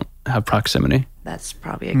hostile don't have proximity. That's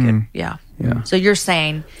probably a good, yeah. Yeah. So you're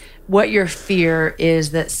saying what your fear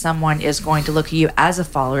is that someone is going to look at you as a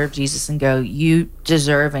follower of Jesus and go, "You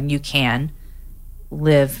deserve and you can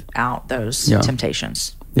live out those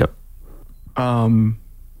temptations." Yep.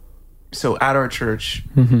 So at our church,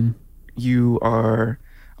 you are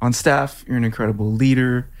on staff. You're an incredible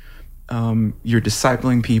leader. You're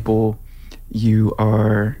discipling people. You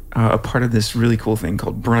are a part of this really cool thing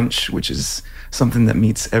called Brunch, which is something that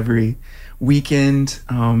meets every weekend,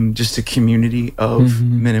 just a community of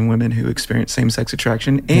men and women who experience same-sex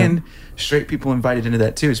attraction, and straight people invited into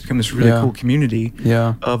that too. It's become this really cool community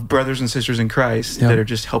of brothers and sisters in Christ that are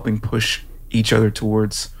just helping push each other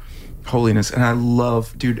towards holiness. And I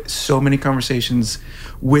love, dude, so many conversations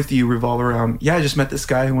with you revolve around, I just met this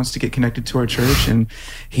guy who wants to get connected to our church, and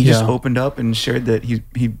he just opened up and shared that he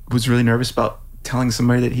was really nervous about telling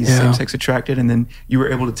somebody that he's same-sex attracted, and then you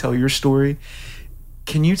were able to tell your story.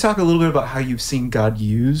 Can you talk a little bit about how you've seen God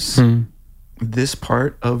use this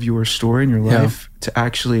part of your story in your life to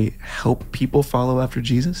actually help people follow after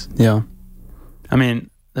Jesus? Yeah. I mean,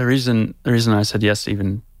 the reason I said yes to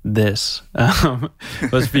even this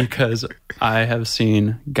was because I have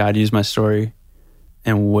seen God use my story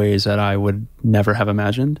in ways that I would never have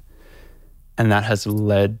imagined. And that has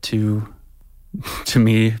led to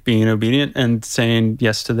me being obedient and saying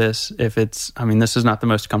yes to this. This is not the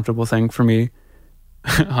most comfortable thing for me.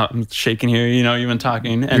 I'm shaking here, even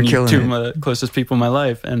talking, and two of the closest people in my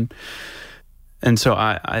life. And so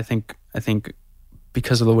I think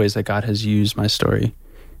because of the ways that God has used my story,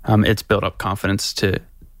 it's built up confidence to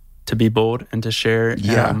be bold and to share.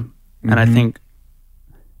 And I think,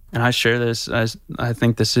 and I share this, I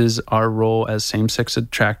think this is our role as same-sex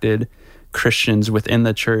attracted Christians within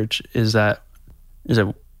the church, is that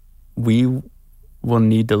we will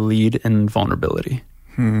need to lead in vulnerability.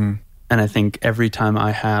 And I think every time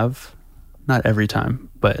not every time,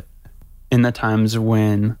 but in the times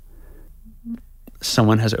when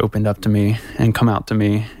someone has opened up to me and come out to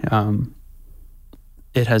me,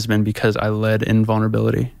 it has been because I led in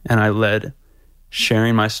vulnerability, and I led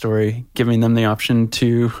sharing my story, giving them the option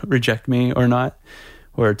to reject me or not,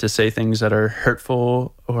 or to say things that are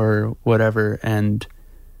hurtful or whatever, and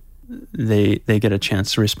they get a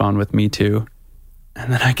chance to respond with me too.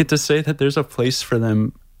 And then I get to say that there's a place for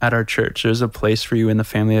them at our church. There's a place for you in the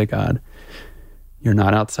family of God. You're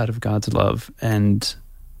not outside of God's love. And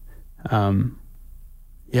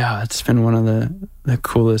it's been one of the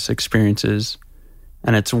coolest experiences,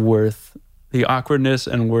 and it's worth the awkwardness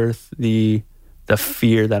and worth the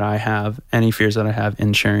fear that I have, any fears that I have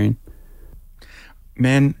in sharing.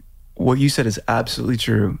 Man, what you said is absolutely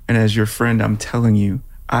true. And as your friend, I'm telling you,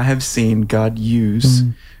 I have seen God use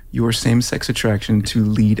your same-sex attraction to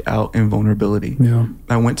lead out in vulnerability. Yeah.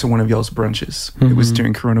 I went to one of y'all's brunches. It was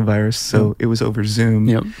during coronavirus, so it was over Zoom.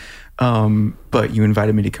 Yep. But you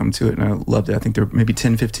invited me to come to it, and I loved it. I think there were maybe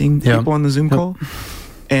 10, 15 people on the Zoom call.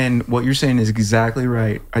 And what you're saying is exactly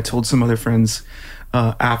right. I told some other friends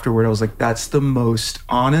afterward, I was like, that's the most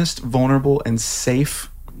honest, vulnerable, and safe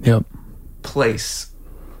place.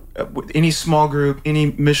 With any small group,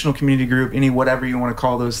 any missional community group, any whatever you want to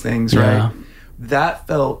call those things, right? That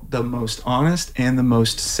felt the most honest and the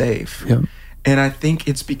most safe. Yep. And I think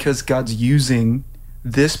it's because God's using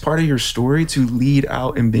this part of your story to lead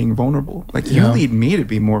out in being vulnerable. Like you lead me to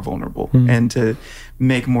be more vulnerable and to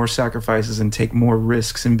make more sacrifices and take more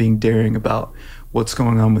risks and being daring about what's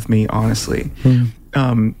going on with me, honestly.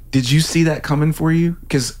 Did you see that coming for you?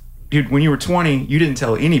 Because when you were 20, you didn't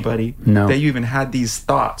tell anybody that you even had these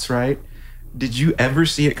thoughts, right? Did you ever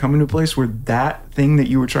see it come into a place where that thing that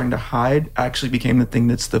you were trying to hide actually became the thing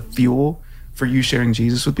that's the fuel for you sharing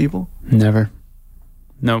Jesus with people? Never.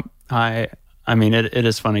 No, I mean, it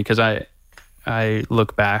is funny because I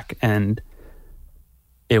look back and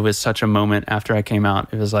it was such a moment after I came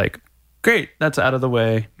out. It was like, great, that's out of the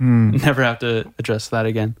way. Never have to address that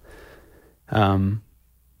again. And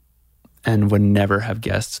would never have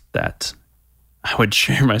guessed that I would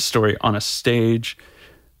share my story on a stage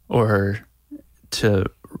or to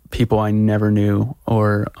people I never knew,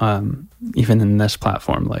 or even in this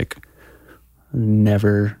platform. Like,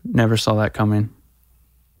 never saw that coming.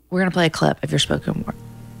 We're going to play a clip of your spoken word.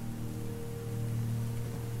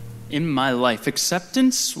 In my life,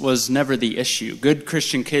 acceptance was never the issue. Good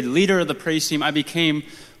Christian kid, leader of the praise team, I became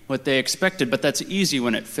what they expected, but that's easy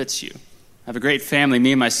when it fits you. I have a great family.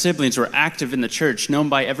 Me and my siblings were active in the church, known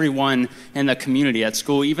by everyone in the community, at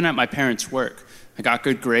school, even at my parents' work. I got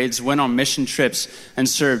good grades, went on mission trips, and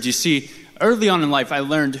served. You see, early on in life, I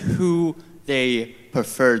learned who they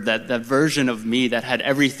preferred, that version of me that had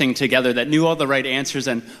everything together, that knew all the right answers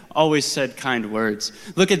and always said kind words.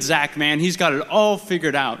 Look at Zach, man. He's got it all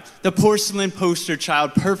figured out. The porcelain poster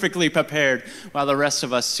child, perfectly prepared, while the rest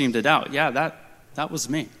of us seemed to doubt. Yeah, that was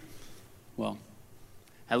me. Well,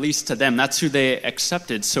 at least to them, that's who they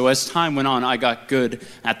accepted. So as time went on, I got good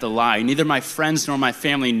at the lie. Neither my friends nor my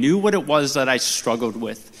family knew what it was that I struggled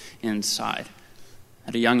with inside.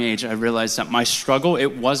 At a young age, I realized that my struggle,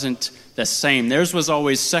 it wasn't the same. Theirs was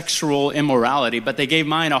always sexual immorality, but they gave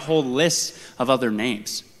mine a whole list of other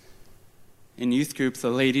names. In youth group, the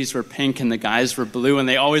ladies were pink and the guys were blue, and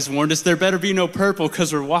they always warned us, there better be no purple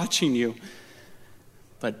because we're watching you.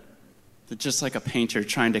 But just like a painter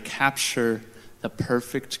trying to capture the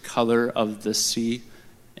perfect color of the sea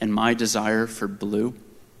and my desire for blue,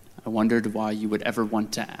 I wondered why you would ever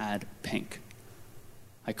want to add pink.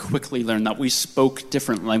 I quickly learned that we spoke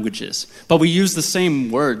different languages, but we used the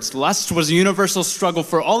same words. Lust was a universal struggle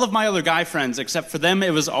for all of my other guy friends, except for them,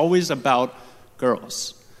 it was always about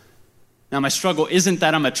girls. Now, my struggle isn't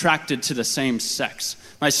that I'm attracted to the same sex.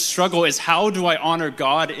 My struggle is, how do I honor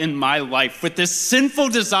God in my life with this sinful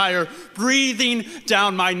desire breathing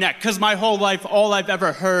down my neck? Because my whole life, all I've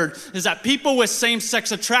ever heard is that people with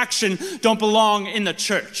same-sex attraction don't belong in the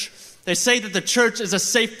church. They say that the church is a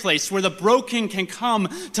safe place where the broken can come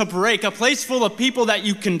to break, a place full of people that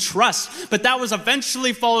you can trust. But that was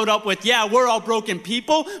eventually followed up with, yeah, we're all broken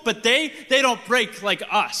people, but they don't break like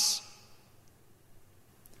us.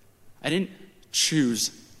 I didn't choose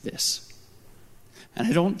this. And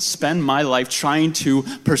I don't spend my life trying to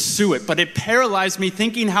pursue it, but it paralyzed me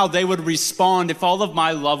thinking how they would respond if all of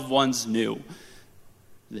my loved ones knew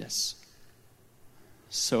this.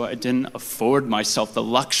 So I didn't afford myself the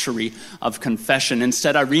luxury of confession.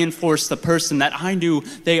 Instead, I reinforced the person that I knew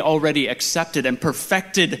they already accepted and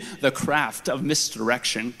perfected the craft of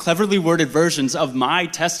misdirection. Cleverly worded versions of my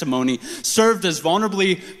testimony served as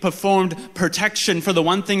vulnerably performed protection for the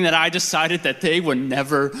one thing that I decided that they would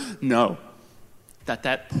never know.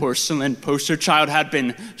 That porcelain poster child had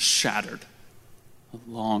been shattered a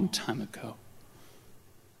long time ago.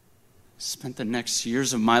 Spent the next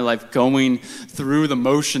years of my life going through the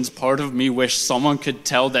motions. Part of me wished someone could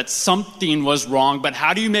tell that something was wrong, but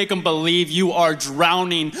how do you make them believe you are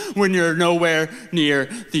drowning when you're nowhere near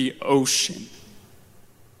the ocean?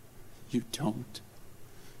 You don't.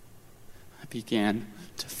 I began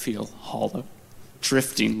to feel hollow,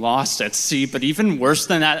 drifting, lost at sea, but even worse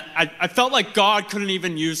than that, I felt like God couldn't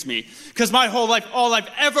even use me, because my whole life, all I've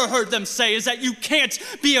ever heard them say is that you can't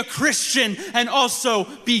be a Christian and also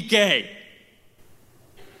be gay.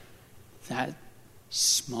 That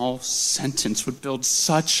small sentence would build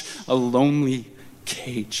such a lonely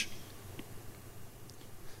cage.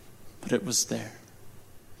 But it was there.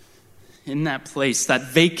 In that place, that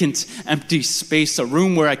vacant, empty space, a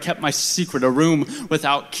room where I kept my secret, a room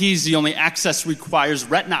without keys. The only access requires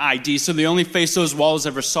Retina ID, so the only face those walls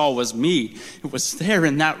ever saw was me. It was there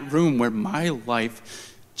in that room where my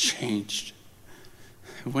life changed.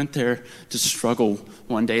 I went there to struggle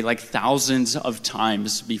one day like thousands of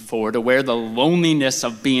times before, to wear the loneliness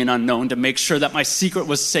of being unknown, to make sure that my secret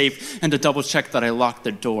was safe, and to double check that I locked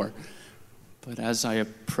the door. But as I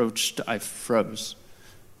approached, I froze.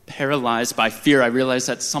 Paralyzed by fear, I realized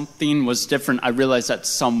that something was different. I realized that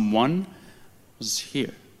someone was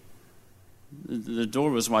here. The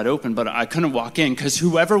door was wide open, but I couldn't walk in, because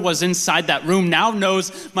whoever was inside that room now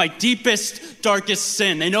knows my deepest, darkest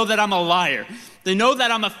sin. They know that I'm a liar. They know that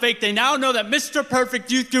I'm a fake. They now know that Mr.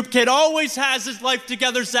 Perfect Youth Group Kid always has his life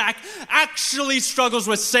together, Zach, actually struggles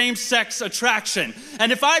with same-sex attraction.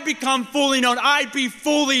 And if I become fully known, I'd be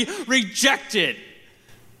fully rejected.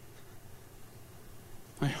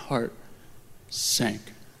 My heart sank,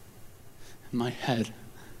 and my head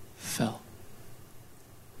fell.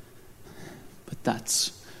 But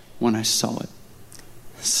that's when I saw it.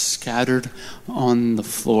 Scattered on the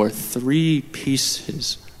floor, 3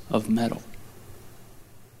 pieces of metal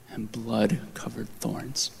and blood-covered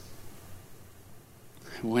thorns.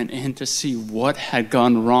 I went in to see what had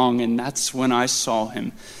gone wrong, and that's when I saw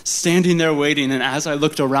him standing there waiting. And as I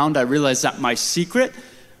looked around, I realized that my secret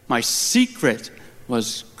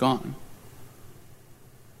was gone.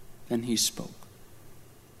 Then he spoke.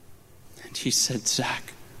 And he said,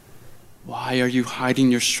 Zach, why are you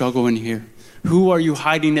hiding your struggle in here? Who are you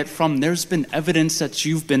hiding it from? There's been evidence that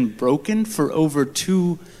you've been broken for over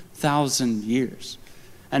 2,000 years.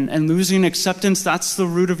 And losing acceptance, that's the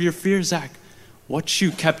root of your fear, Zach. What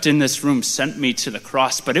you kept in this room sent me to the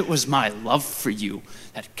cross, but it was my love for you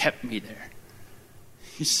that kept me there.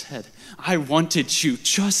 He said, I wanted you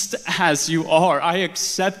just as you are. I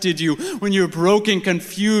accepted you when you're broken,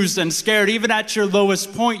 confused, and scared. Even at your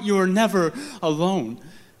lowest point, you were never alone.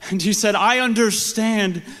 And he said, I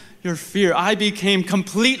understand your fear. I became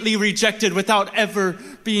completely rejected without ever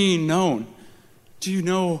being known. Do you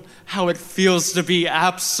know how it feels to be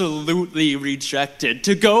absolutely rejected?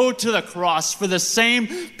 To go to the cross for the same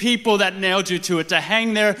people that nailed you to it, to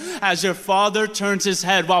hang there as your father turns his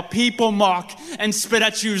head while people mock and spit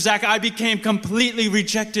at you. Zach, I became completely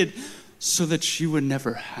rejected so that you would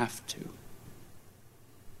never have to.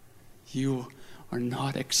 You are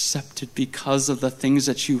not accepted because of the things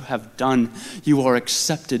that you have done. You are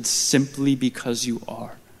accepted simply because you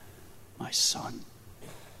are my son.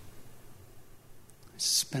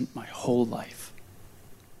 Spent my whole life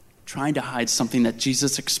trying to hide something that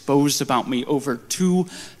Jesus exposed about me over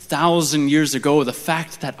 2,000 years ago, the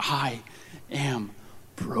fact that I am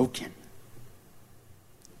broken.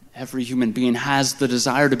 Every human being has the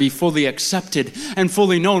desire to be fully accepted and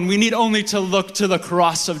fully known. We need only to look to the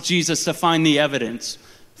cross of Jesus to find the evidence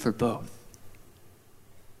for both.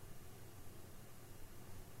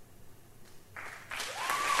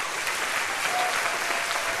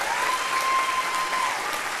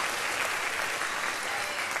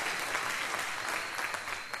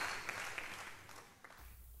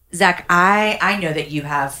 Zach, I know that you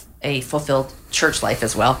have a fulfilled church life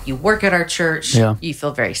as well. You work at our church. Yeah. You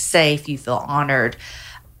feel very safe. You feel honored.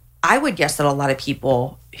 I would guess that a lot of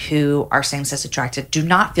people who are same-sex attracted do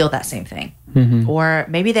not feel that same thing. Mm-hmm. Or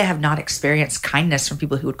maybe they have not experienced kindness from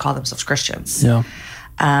people who would call themselves Christians. Yeah.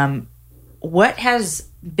 What has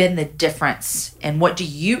been the difference, and what do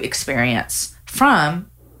you experience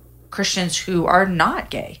from Christians who are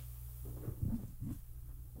not gay?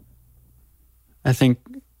 I think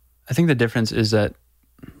the difference is that,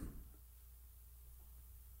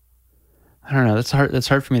 I don't know, that's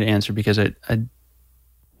hard for me to answer because I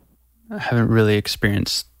haven't really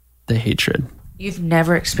experienced the hatred. You've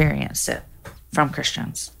never experienced it from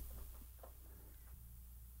Christians?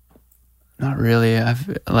 Not really.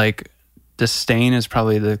 Disdain is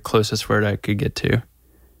probably the closest word I could get to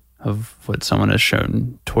of what someone has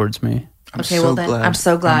shown towards me. I'm Okay, so well then glad. I'm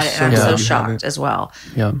so glad and I'm glad so you have shocked it. as well.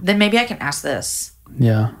 Yeah. Then maybe I can ask this.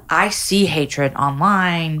 Yeah. I see hatred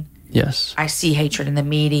online. Yes. I see hatred in the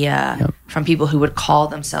media Yep. from people who would call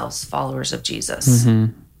themselves followers of Jesus.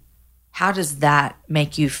 Mm-hmm. How does that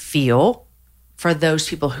make you feel for those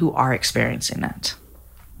people who are experiencing it?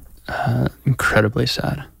 Incredibly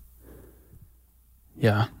sad.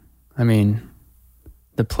 Yeah. I mean,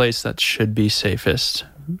 the place that should be safest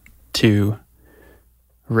to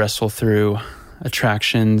wrestle through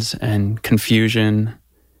attractions and confusion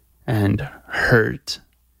and hurt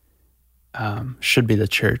should be the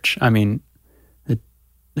church. I mean,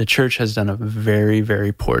 the church has done a very,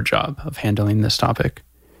 very poor job of handling this topic.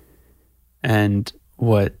 And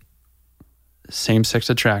what same-sex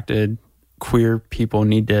attracted queer people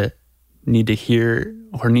need to hear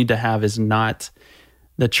or need to have is not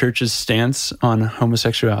the church's stance on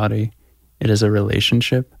homosexuality. It is a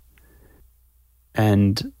relationship.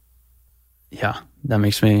 And yeah, it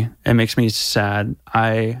makes me sad.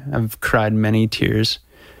 I have cried many tears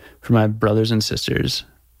for my brothers and sisters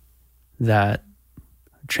that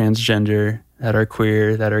are transgender, that are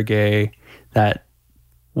queer, that are gay, that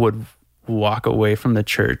would walk away from the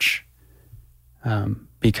church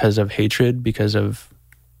because of hatred, because of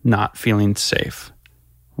not feeling safe,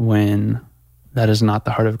 when that is not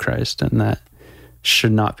the heart of Christ, and that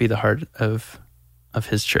should not be the heart of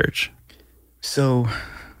his church. So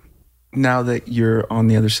now that you're on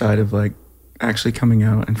the other side of like actually coming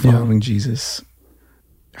out and following Jesus,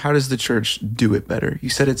 how does the church do it better? You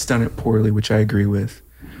said it's done it poorly, which I agree with.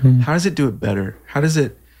 How does it do it better? How does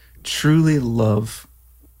it truly love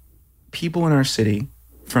people in our city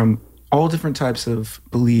from all different types of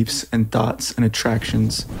beliefs and thoughts and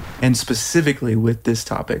attractions, and specifically with this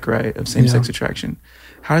topic, right, of same-sex attraction?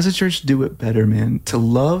 How does the church do it better, man, to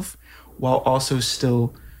love while also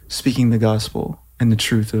still speaking the gospel and the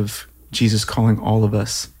truth of Jesus calling all of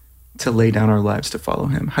us to lay down our lives to follow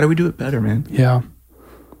him? How do we do it better, man? Yeah.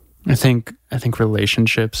 I think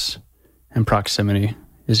relationships and proximity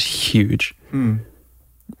is huge.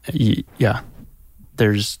 Yeah.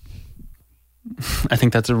 I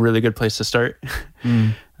think that's a really good place to start.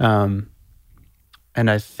 And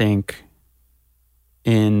I think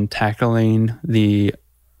in tackling the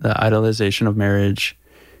idolization of marriage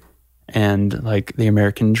and like the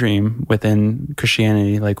American dream within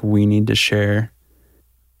Christianity, like we need to share,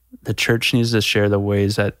 the church needs to share the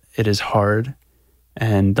ways that it is hard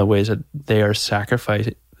and the ways that they are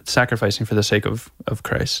sacrificing for the sake of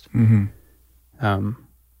Christ.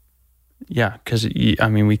 Yeah, because I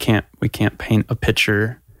mean, we can't paint a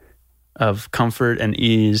picture of comfort and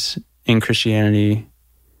ease in Christianity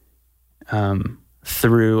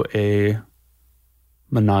through a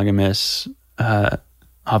monogamous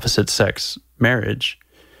opposite sex marriage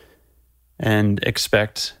and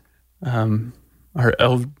expect our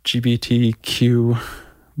LGBTQ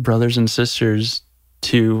brothers and sisters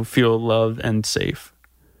to feel loved and safe.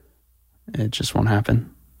 It just won't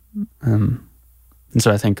happen. And so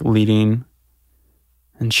I think leading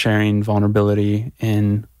and sharing vulnerability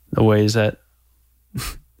in the ways that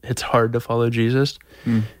it's hard to follow Jesus,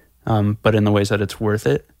 but in the ways that it's worth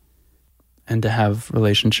it, and to have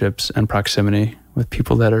relationships and proximity with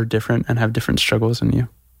people that are different and have different struggles than you.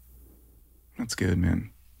 That's good, man.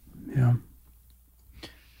 Yeah.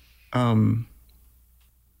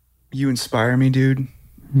 You inspire me, dude.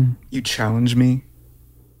 You challenge me.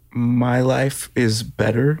 My life is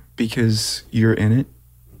better because you're in it.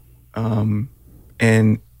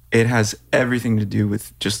 And it has everything to do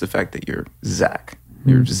with just the fact that you're Zach.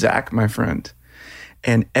 You're Zach, my friend.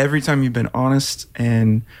 And every time you've been honest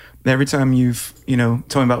and every time you've,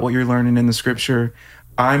 told me about what you're learning in the scripture,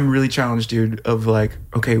 I'm really challenged, dude, of like,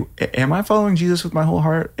 okay, am I following Jesus with my whole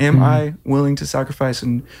heart? Am I willing to sacrifice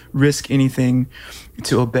and risk anything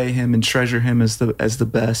to obey him and treasure him as the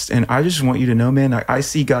best? And I just want you to know, man, I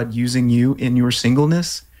see God using you in your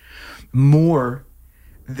singleness more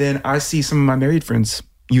than I see some of my married friends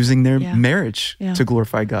using their marriage to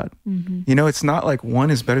glorify God. It's not like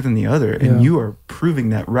one is better than the other. And you are proving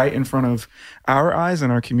that right in front of our eyes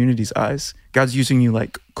and our community's eyes. God's using you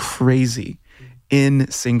like crazy in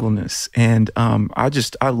singleness. And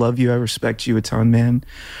I love you. I respect you a ton, man.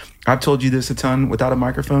 I've told you this a ton without a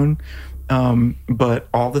microphone. But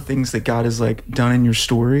all the things that God has like done in your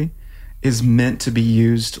story is meant to be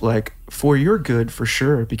used like for your good, for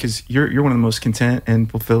sure, because you're one of the most content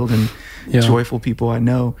and fulfilled and joyful people I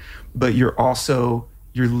know. But you're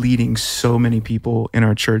leading so many people in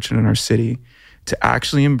our church and in our city to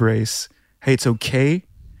actually embrace, hey, it's okay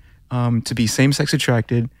to be same-sex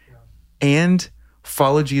attracted and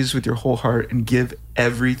follow Jesus with your whole heart and give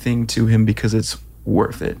everything to him because it's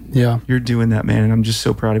worth it. Yeah. You're doing that, man, and I'm just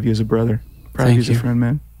so proud of you as a brother. Proud of you as a friend,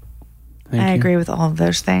 man. I agree with all of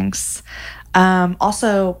those things.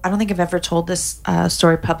 Also, I don't think I've ever told this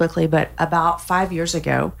story publicly, but about 5 years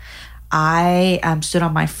ago, I stood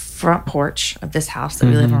on my front porch of this house that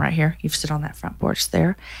we live in right here. You've stood on that front porch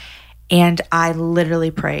there. And I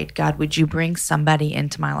literally prayed, God, would you bring somebody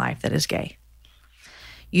into my life that is gay?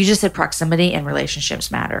 You just said proximity and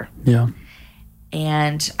relationships matter. Yeah.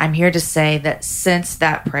 And I'm here to say that since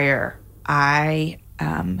that prayer, I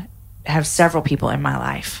have several people in my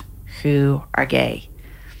life who are gay.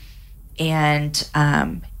 And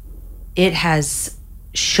it has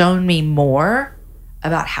shown me more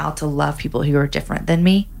about how to love people who are different than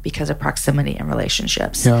me because of proximity and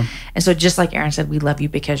relationships. Yeah. And so just like Aaron said, we love you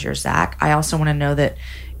because you're Zach. I also want to know that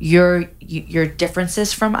your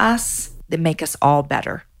differences from us that make us all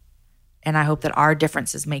better. And I hope that our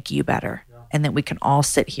differences make you better. And that we can all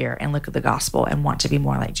sit here and look at the gospel and want to be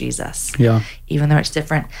more like Jesus. Yeah. Even though it's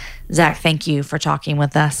different. Zach, thank you for talking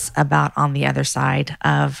with us about On the Other Side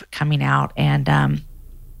of coming out. And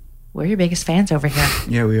we're your biggest fans over here.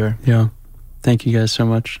 Yeah, we are. Yeah. Thank you guys so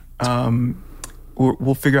much.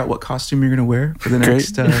 We'll figure out what costume you're going to wear for the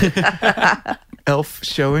next elf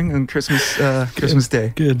showing on Christmas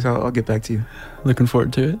Day. Good. So I'll get back to you. Looking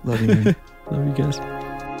forward to it. Love you, man. Love you guys.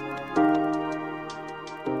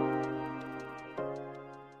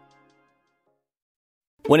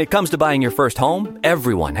 When it comes to buying your first home,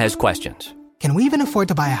 everyone has questions. Can we even afford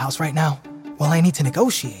to buy a house right now? Well, I need to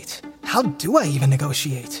negotiate. How do I even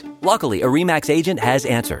negotiate? Luckily, a RE/MAX agent has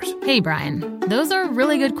answers. Hey, Brian, those are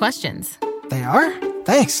really good questions. They are?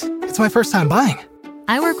 Thanks. It's my first time buying.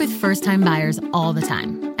 I work with first-time buyers all the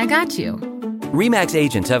time. I got you. RE/MAX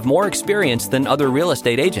agents have more experience than other real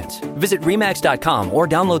estate agents. Visit RE/MAX.com or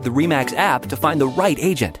download the RE/MAX app to find the right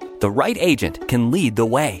agent. The right agent can lead the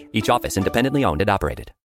way. Each office independently owned and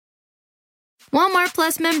operated. Walmart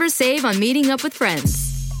Plus members save on meeting up with friends.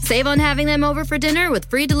 Save on having them over for dinner with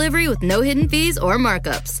free delivery with no hidden fees or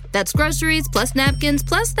markups. That's groceries plus napkins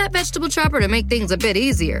plus that vegetable chopper to make things a bit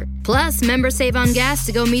easier. Plus, members save on gas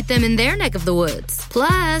to go meet them in their neck of the woods.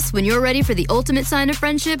 Plus, when you're ready for the ultimate sign of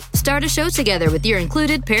friendship, start a show together with your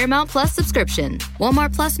included Paramount Plus subscription.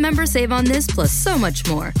 Walmart Plus members save on this plus so much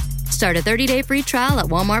more. Start a 30-day free trial at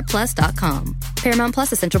walmartplus.com. Paramount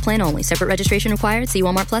Plus Essential Plan only. Separate registration required. See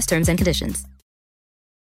Walmart Plus terms and conditions.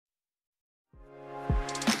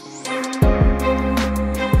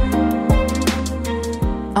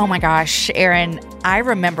 Oh my gosh, Aaron, I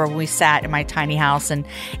remember when we sat in my tiny house and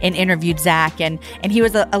interviewed Zach and he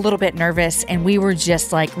was a little bit nervous and we were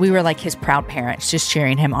like his proud parents just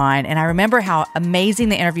cheering him on. And I remember how amazing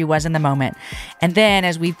the interview was in the moment. And then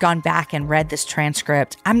as we've gone back and read this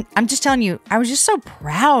transcript, I'm just telling you, I was just so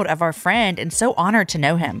proud of our friend and so honored to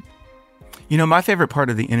know him. You know, my favorite part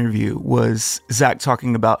of the interview was Zach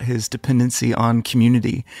talking about his dependency on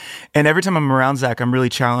community. And every time I'm around Zach, I'm really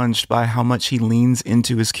challenged by how much he leans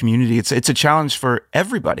into his community. It's a challenge for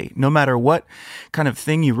everybody, no matter what kind of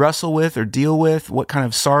thing you wrestle with or deal with, what kind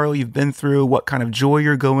of sorrow you've been through, what kind of joy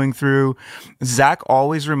you're going through. Zach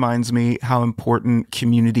always reminds me how important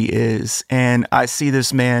community is. And I see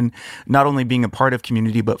this man not only being a part of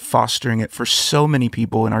community, but fostering it for so many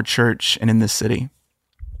people in our church and in this city.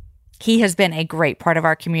 He has been a great part of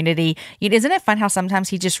our community. Isn't it fun how sometimes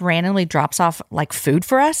he just randomly drops off like food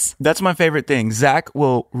for us? That's my favorite thing. Zach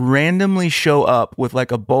will randomly show up with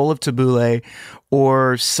like a bowl of tabbouleh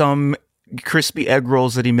or some crispy egg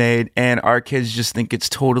rolls that he made, and our kids just think it's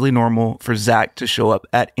totally normal for Zach to show up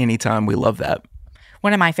at any time. We love that.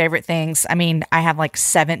 One of my favorite things, I have like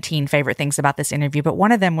 17 favorite things about this interview, but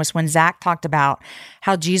one of them was when Zach talked about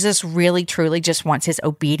how Jesus really, truly just wants his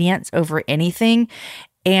obedience over anything.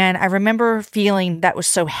 And I remember feeling that was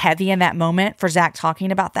so heavy in that moment for Zach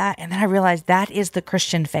talking about that. And then I realized that is the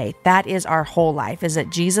Christian faith. That is our whole life, is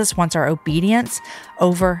that Jesus wants our obedience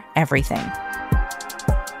over everything.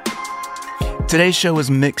 Today's show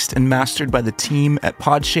was mixed and mastered by the team at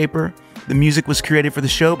Podshaper. The music was created for the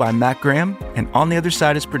show by Matt Graham, and On the Other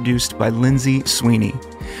Side is produced by Lindsay Sweeney.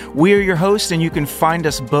 We are your hosts, and you can find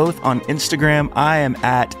us both on Instagram. I am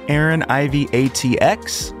at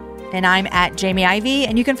AaronIvyATX. And I'm at Jamie Ivy,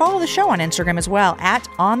 and you can follow the show on Instagram as well, at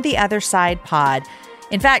On the Other Side Pod.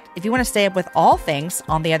 In fact, if you want to stay up with all things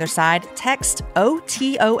On the Other Side, text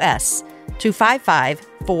OTOS to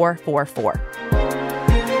 55444.